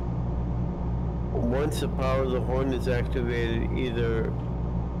 Once the power of the horn is activated, either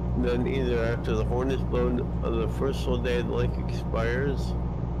after the horn is blown on the first full day the lake expires,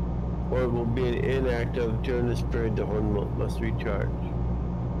 or it will be inactive during this period the horn must recharge.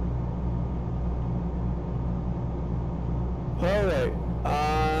 Alright,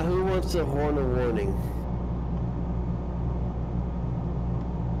 who wants a horn of warning?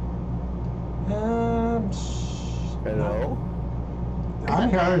 Hello? I'm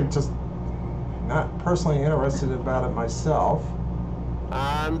here, just not personally interested about it myself.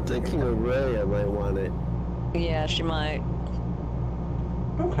 I'm thinking Aurelia might want it. Yeah, she might.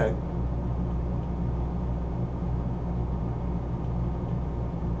 Okay.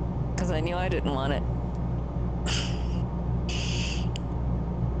 Because I knew I didn't want it.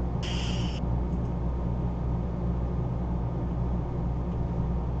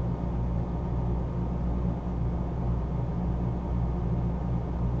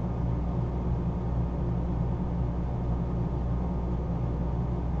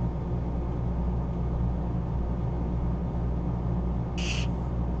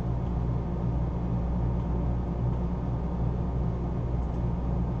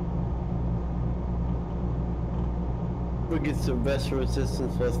 Who gets the best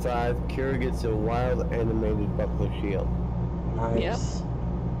resistance plus 5, Kira gets a wild animated buckler shield. Nice. Yep.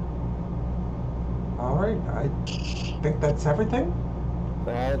 Alright, I think that's everything.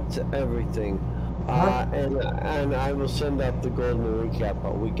 That's everything. And I will send out the golden recap,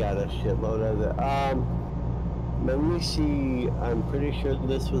 but we got a shitload of it. Let me see, I'm pretty sure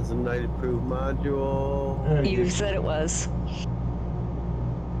this was a night approved module. You said it was.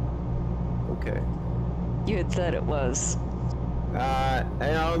 Okay. You had said it was.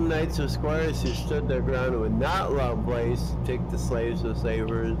 And all knights or squires who stood their ground and would not allow Blaze to take the slaves or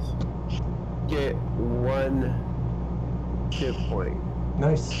savers get 1 hit point.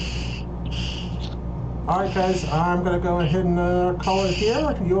 Nice. Alright guys, I'm gonna go ahead and call it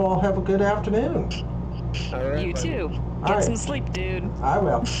here. You all have a good afternoon. All right, You too. Get Alright. some sleep, dude. I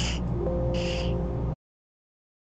will.